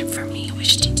friendship for me,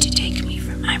 wished to take me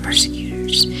from my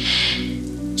persecutors.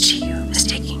 "She who,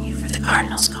 mistaking you for the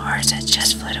cardinal's guards, has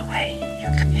just fled away."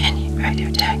 "Your companion," cried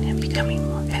D'Artagnan, becoming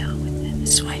more pale within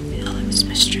the swift veil of his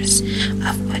mistress.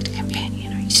 "Of what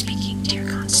companion are you speaking, dear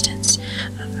Constance?"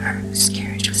 "Of her whose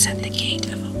carriage was at the gate,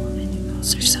 of a woman who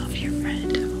calls herself your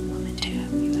friend, of a woman to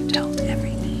whom you have told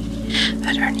everything."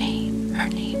 "But her name,"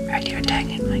 cried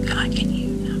D'Artagnan. "My God, can you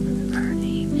not remember her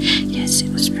name?" "Yes,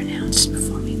 it was pronounced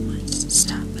before me once.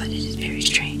 Stop, but it is very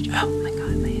strange. Oh, my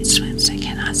God, my head swims. I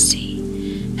cannot see.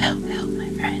 Help, help, my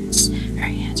friends.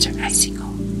 Her hands are icy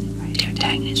cold," cried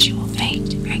D'Artagnan. "She will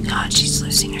faint. Great God, she's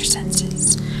losing her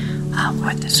senses."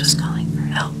 Porthos was calling for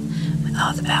help. With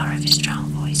all the power of his strong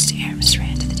voice, Aramis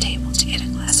ran to the table to get a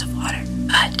glass of water.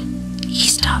 But he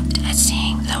stopped at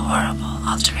seeing the horrible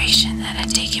alteration that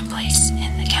had taken place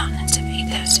in the countenance of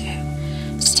Athos, who,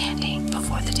 standing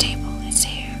before the table, his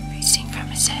hair racing from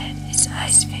his head, his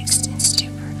eyes fixed in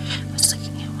stupor, was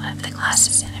looking at one of the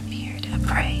glasses and appeared a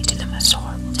prey to the most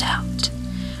horrible doubt.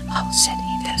 "Oh," said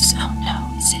Athos, "oh no,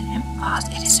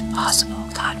 it is impossible.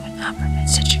 God would not permit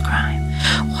such a crime."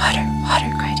 "Water,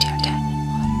 water," cried D'Artagnan.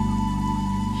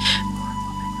 "Poor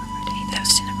woman," murmured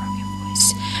Athos in a broken voice.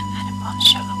 Madame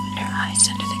Bonacieux opened her eyes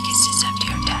under the kisses of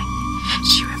D'Artagnan.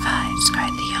 "She revives,"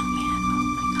 cried the young man. "Oh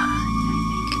my God, I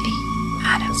thank thee."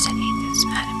 "Madame," said Athos,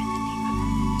 "madame, in the name of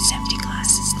heaven, whose empty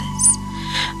glass is this?"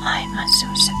 "Mine,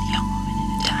 monsieur," said the young woman in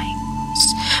a dying voice.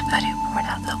 "But who poured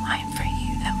out the wine for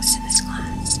you that was in this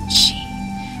glass?" "She."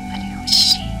 "But who was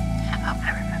she?" "Oh,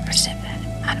 I remember," said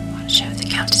Madame Bonacieux, "the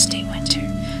Countess de Winter."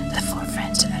 The four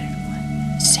friends uttered one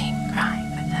and the same cry,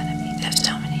 but that of Athos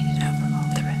dominated over all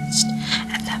the rest.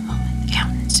 At that moment, the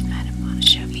countenance of Madame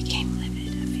Bonacieux became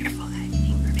livid. A fearful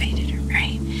agony pervaded her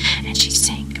brain, and she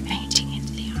sank fainting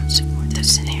into the arms of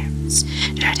Porthos and Aramis.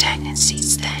 D'Artagnan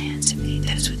seized the hands of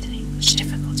Athos with an anguish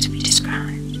difficult to be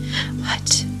described.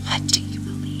 What do you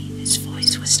believe?" His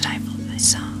voice was stifled by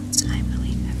sobs. "I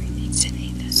believe everything," said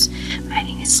Athos,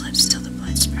 biting his lips till the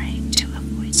blood sprang to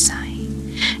avoid sighing.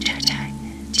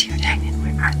 D'Artagnan,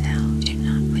 where art thou? Do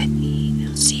not quit me.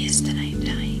 Thou seest that I am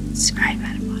dying," cried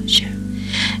Madame Bonacieux.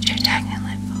 D'Artagnan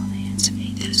let fall the hands of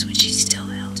Athos, which he still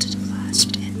held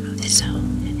clasped in both his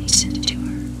own, and hastened to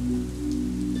her.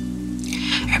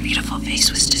 Her beautiful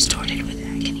face was distorted with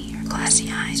agony. Her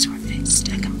glassy eyes were fixed.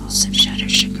 A convulsive shudder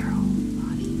shook her whole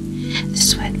body. The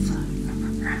sweat flowed from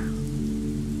her brow.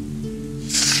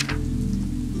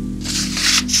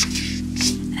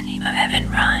 "In the name of heaven,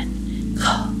 run!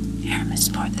 Call Aramis Aramis,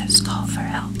 Porthos called for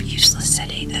help. Useless,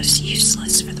 said Athos,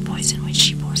 useless, for the poison which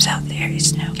she pours out there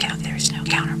is no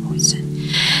counter poison.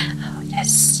 Oh,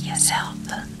 yes, help,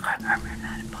 murmured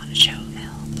Madame Bonacieux,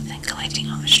 help. Then collecting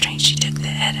all her strength, she took the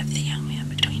head of the young man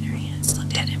between her hands,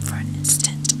 looked at him for an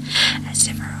instant, as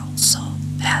if her whole soul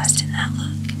passed in that look.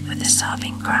 With a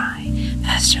sobbing cry,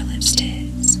 passed her lips to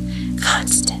his.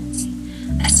 Constance!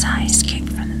 A sigh escaped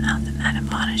from the mouth of Madame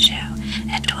Bonacieux,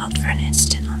 and dwelt for an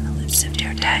instant on the lips of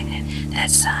D'Artagnan. That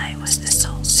sigh was the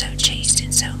soul so chaste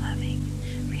and so loving,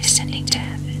 reascending to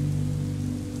heaven.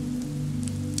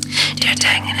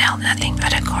 D'Artagnan held nothing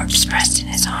but a corpse pressed in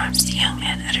his arms. The young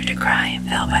man uttered a cry and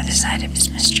fell by the side of his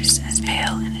mistress, as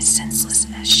pale and as senseless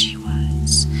as she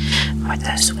was.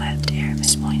 Porthos wept.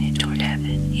 Aramis pointed toward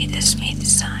heaven. Athos made the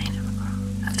sign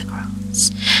of the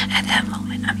cross. At that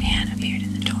moment a man appeared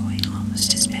in the doorway,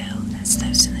 almost as pale as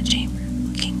those in the chamber.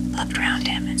 Looked round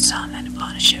him and saw Madame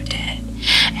Bonacieux dead,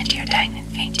 and D'Artagnan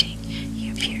fainting. He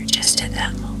appeared just at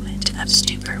that moment of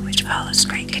stupor which follows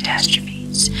great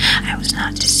catastrophes. I was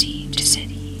not deceived, said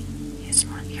he.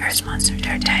 Yours, Monsieur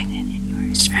D'Artagnan, and you are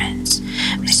his friends,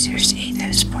 Messieurs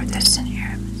Athos, Porthos, and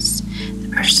Aramis. The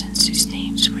persons whose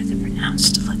names were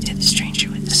pronounced looked at the stranger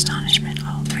with astonishment.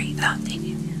 All three thought they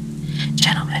knew him.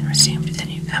 Gentlemen, resumed the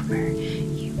newcomer,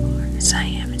 you are, as I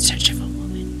am, in search of a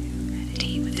woman who, added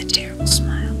he with a terrible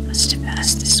smile, must have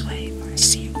passed this way, for I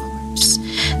see a corpse.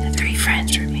 The three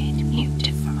friends remained mute,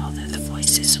 for although the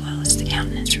voice as well as the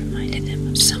countenance reminded them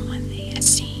of someone they had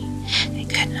seen, they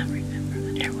could not remember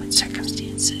under what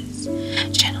circumstances.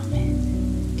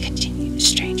 Gentlemen, continued the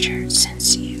stranger,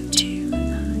 since you do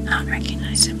not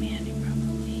recognize a man who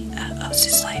probably owes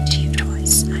his life to you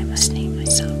twice, I must name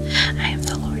myself. I am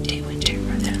the Lord de Winter,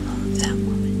 brother-in-law of that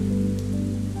woman.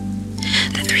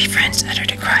 The three friends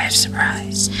uttered a cry of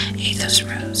surprise. Athos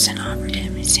rose and offered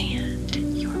him his hand.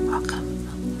 You are welcome,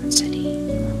 my lord, said he.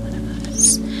 You are one of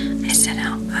us. I set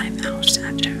out 5 hours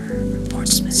after her,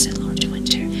 reports said Lord de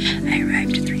Winter. I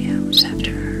arrived 3 hours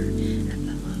after her at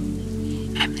the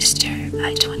Louvre. I missed her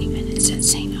by 20 minutes at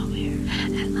St. Omer.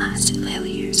 At last, at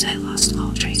Leliers, I lost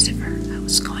all trace of her. I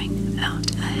was going about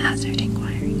a hazard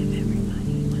inquiring of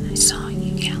everybody when I saw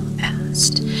you gallop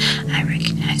past. I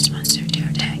recognized Monsieur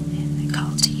D'Artagnan. I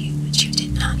called to you, but you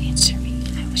did not answer me.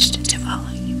 I wished to follow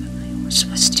you, but my horse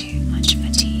was too much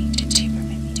fatigued to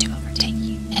permit me to overtake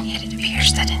you. And yet it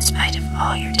appears that in spite of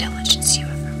all your diligence, you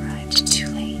have arrived too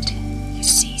late. You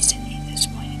see, said Athos,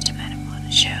 pointing to Madame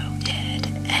Bonacieux, dead,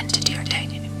 and to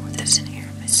D'Artagnan and Porthos and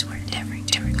Aramis were endeavoring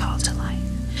to recall to life.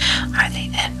 Are they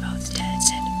then both dead?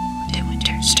 Said Lord de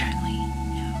Winter sternly.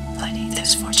 No, replied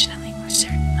Athos. Fortunately, Monsieur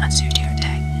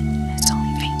D'Artagnan has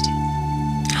only fainted.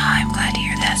 Ah, I'm glad to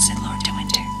hear that, said Lord de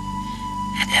Winter.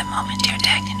 At that moment,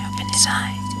 D'Artagnan opened his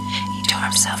eyes. He tore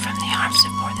himself from the arms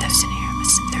of Porthos and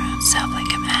Aramis and threw himself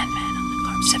like a madman on the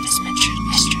corpse of his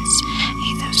mistress.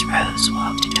 Athos rose,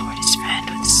 walked toward his friend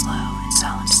with a slow and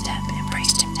solemn step,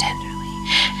 embraced him tenderly,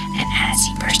 and as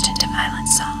he burst into violent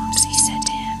sobs, he said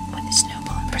to him with his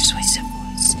noble and persuasive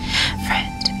voice,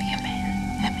 Friend, be a man.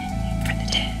 Women weep for the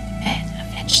dead. Men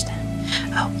avenge them.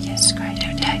 Oh, yes, cried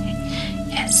D'Artagnan.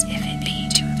 Yes, if it be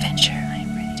to avenge her, I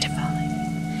am ready to follow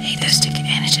you. Athos took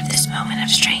advantage of this moment of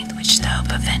strength which the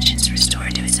hope of vengeance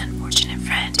restored to his unfortunate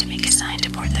friend to make a sign to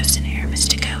Porthos and Aramis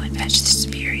to go and fetch the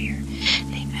superior.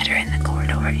 They met her in the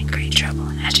corridor in great trouble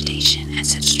and agitation at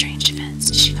such strange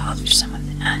events. She called for some of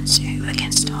the nuns who,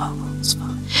 against all rules,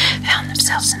 found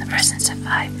themselves in the presence of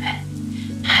 5 men.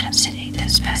 Madame, said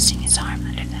Athos, passing his arm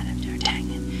under that of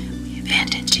D'Artagnan, we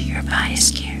abandoned to your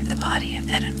pious care the body of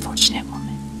that unfortunate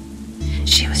woman.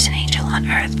 She was an angel on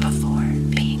earth before,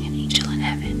 being an angel in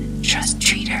heaven.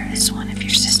 Treat her as one of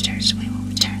your sisters. We will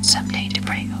return someday to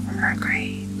pray over her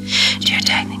grave.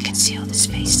 D'Artagnan concealed his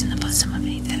face in the bosom of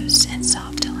Athos and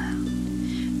sobbed aloud.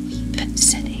 Weep,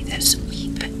 said Athos,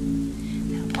 weep.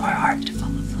 Thou poor heart, full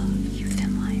of love, youth,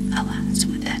 and life. Alas,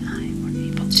 would that I were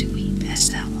able to weep as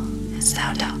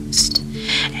thou dost.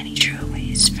 And he drew away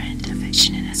his friend,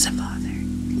 affectionate as a father,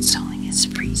 consoling as a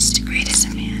priest, great as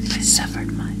a man who has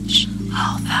suffered much.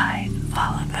 All 5,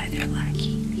 followed by their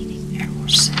lackey, leading their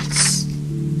horses,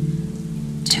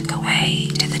 took away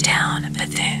to the town of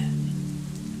Bethune,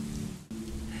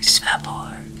 whose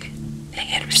faubourg they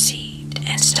had received,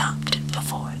 and stopped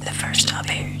before the first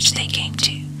auberge they came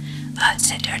to. But,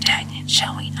 said D'Artagnan,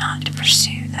 shall we not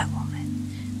pursue that woman?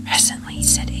 Presently,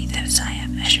 said Athos, I have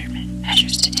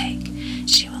measures to take.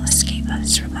 She will escape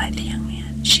us, replied the young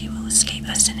man. She will escape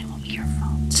us, and it will be your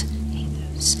fault,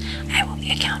 Athos. I will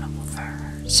be accountable for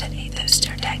her, said Athos.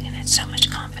 D'Artagnan had so much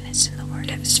confidence in the word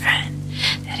of his friend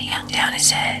that he hung down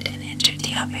his head and entered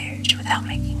the auberge without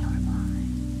making a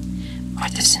reply.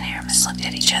 Porthos and Aramis looked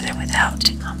at each other without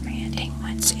comprehending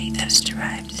whence Athos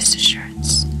derived this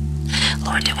assurance.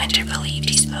 Lord de Winter believed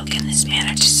he spoke in this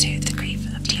manner to soothe the grief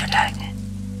of D'Artagnan.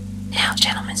 "Now,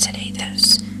 gentlemen," said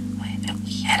Athos, when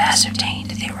we had ascertained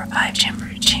there were 5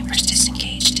 chambers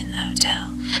disengaged in the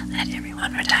hotel, "let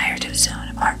everyone retire to his own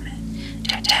apartment.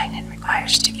 D'Artagnan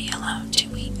requires to be alone to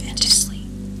weep and to sleep.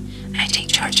 I take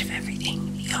charge of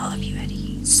everything. Be all of you at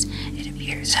ease. It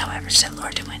appears, however," said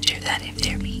Lord de Winter, "that if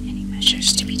there be any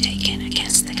measures to be taken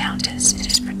against the Countess,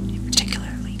 it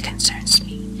particularly concerns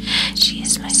me. She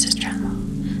is my sister-in-law."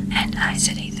 "And I,"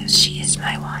 said Athos, "she is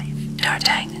my wife."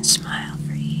 D'Artagnan smiled,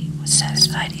 for he was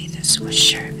satisfied Athos was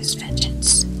sure of his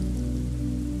vengeance.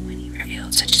 When he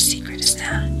revealed such a secret as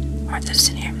that, Porthos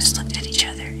and Aramis looked at each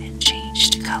other and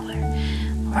changed color.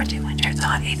 Lord de Winter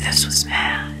thought Athos was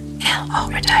mad. "Now, all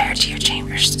retire to your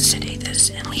chambers," said Athos,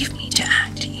 "and leave me to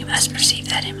act. You must perceive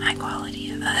that in my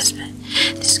quality of a husband,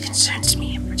 this concerns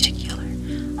me in particular.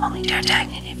 Only,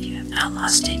 D'Artagnan, if you have not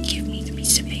lost it, give me the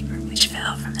piece of paper which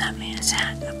fell from that man's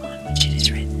hat, upon which it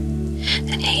is written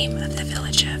the name of the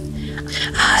village of—"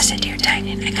 "Ah," said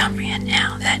D'Artagnan, "I comprehend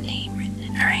now, that name written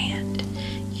in her hand."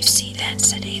 "You see then,"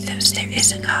 said Athos, "there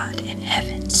is a God in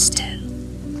heaven still."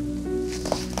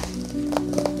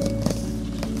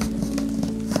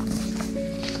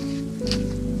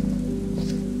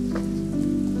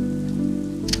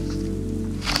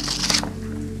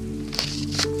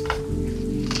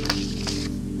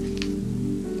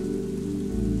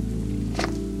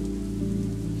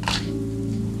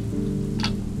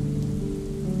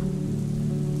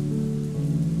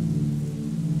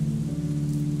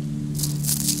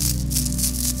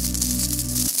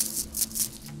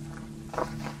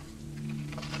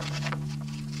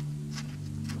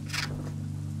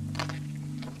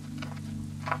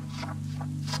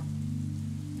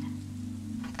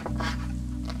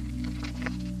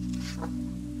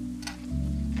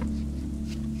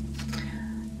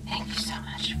 Thank you so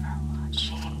much for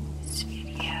watching this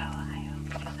video. I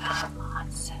hope you got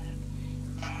lots of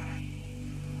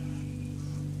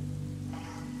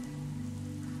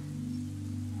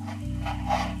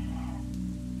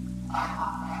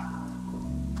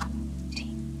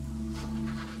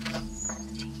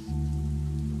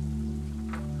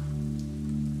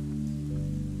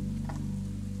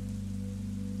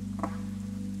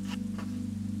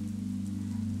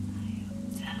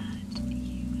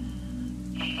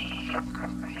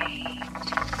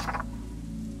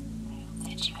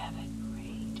that you have a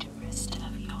great rest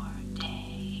of your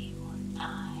day or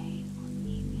night or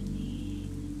evening,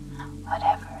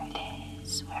 whatever it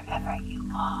is, wherever you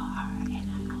are.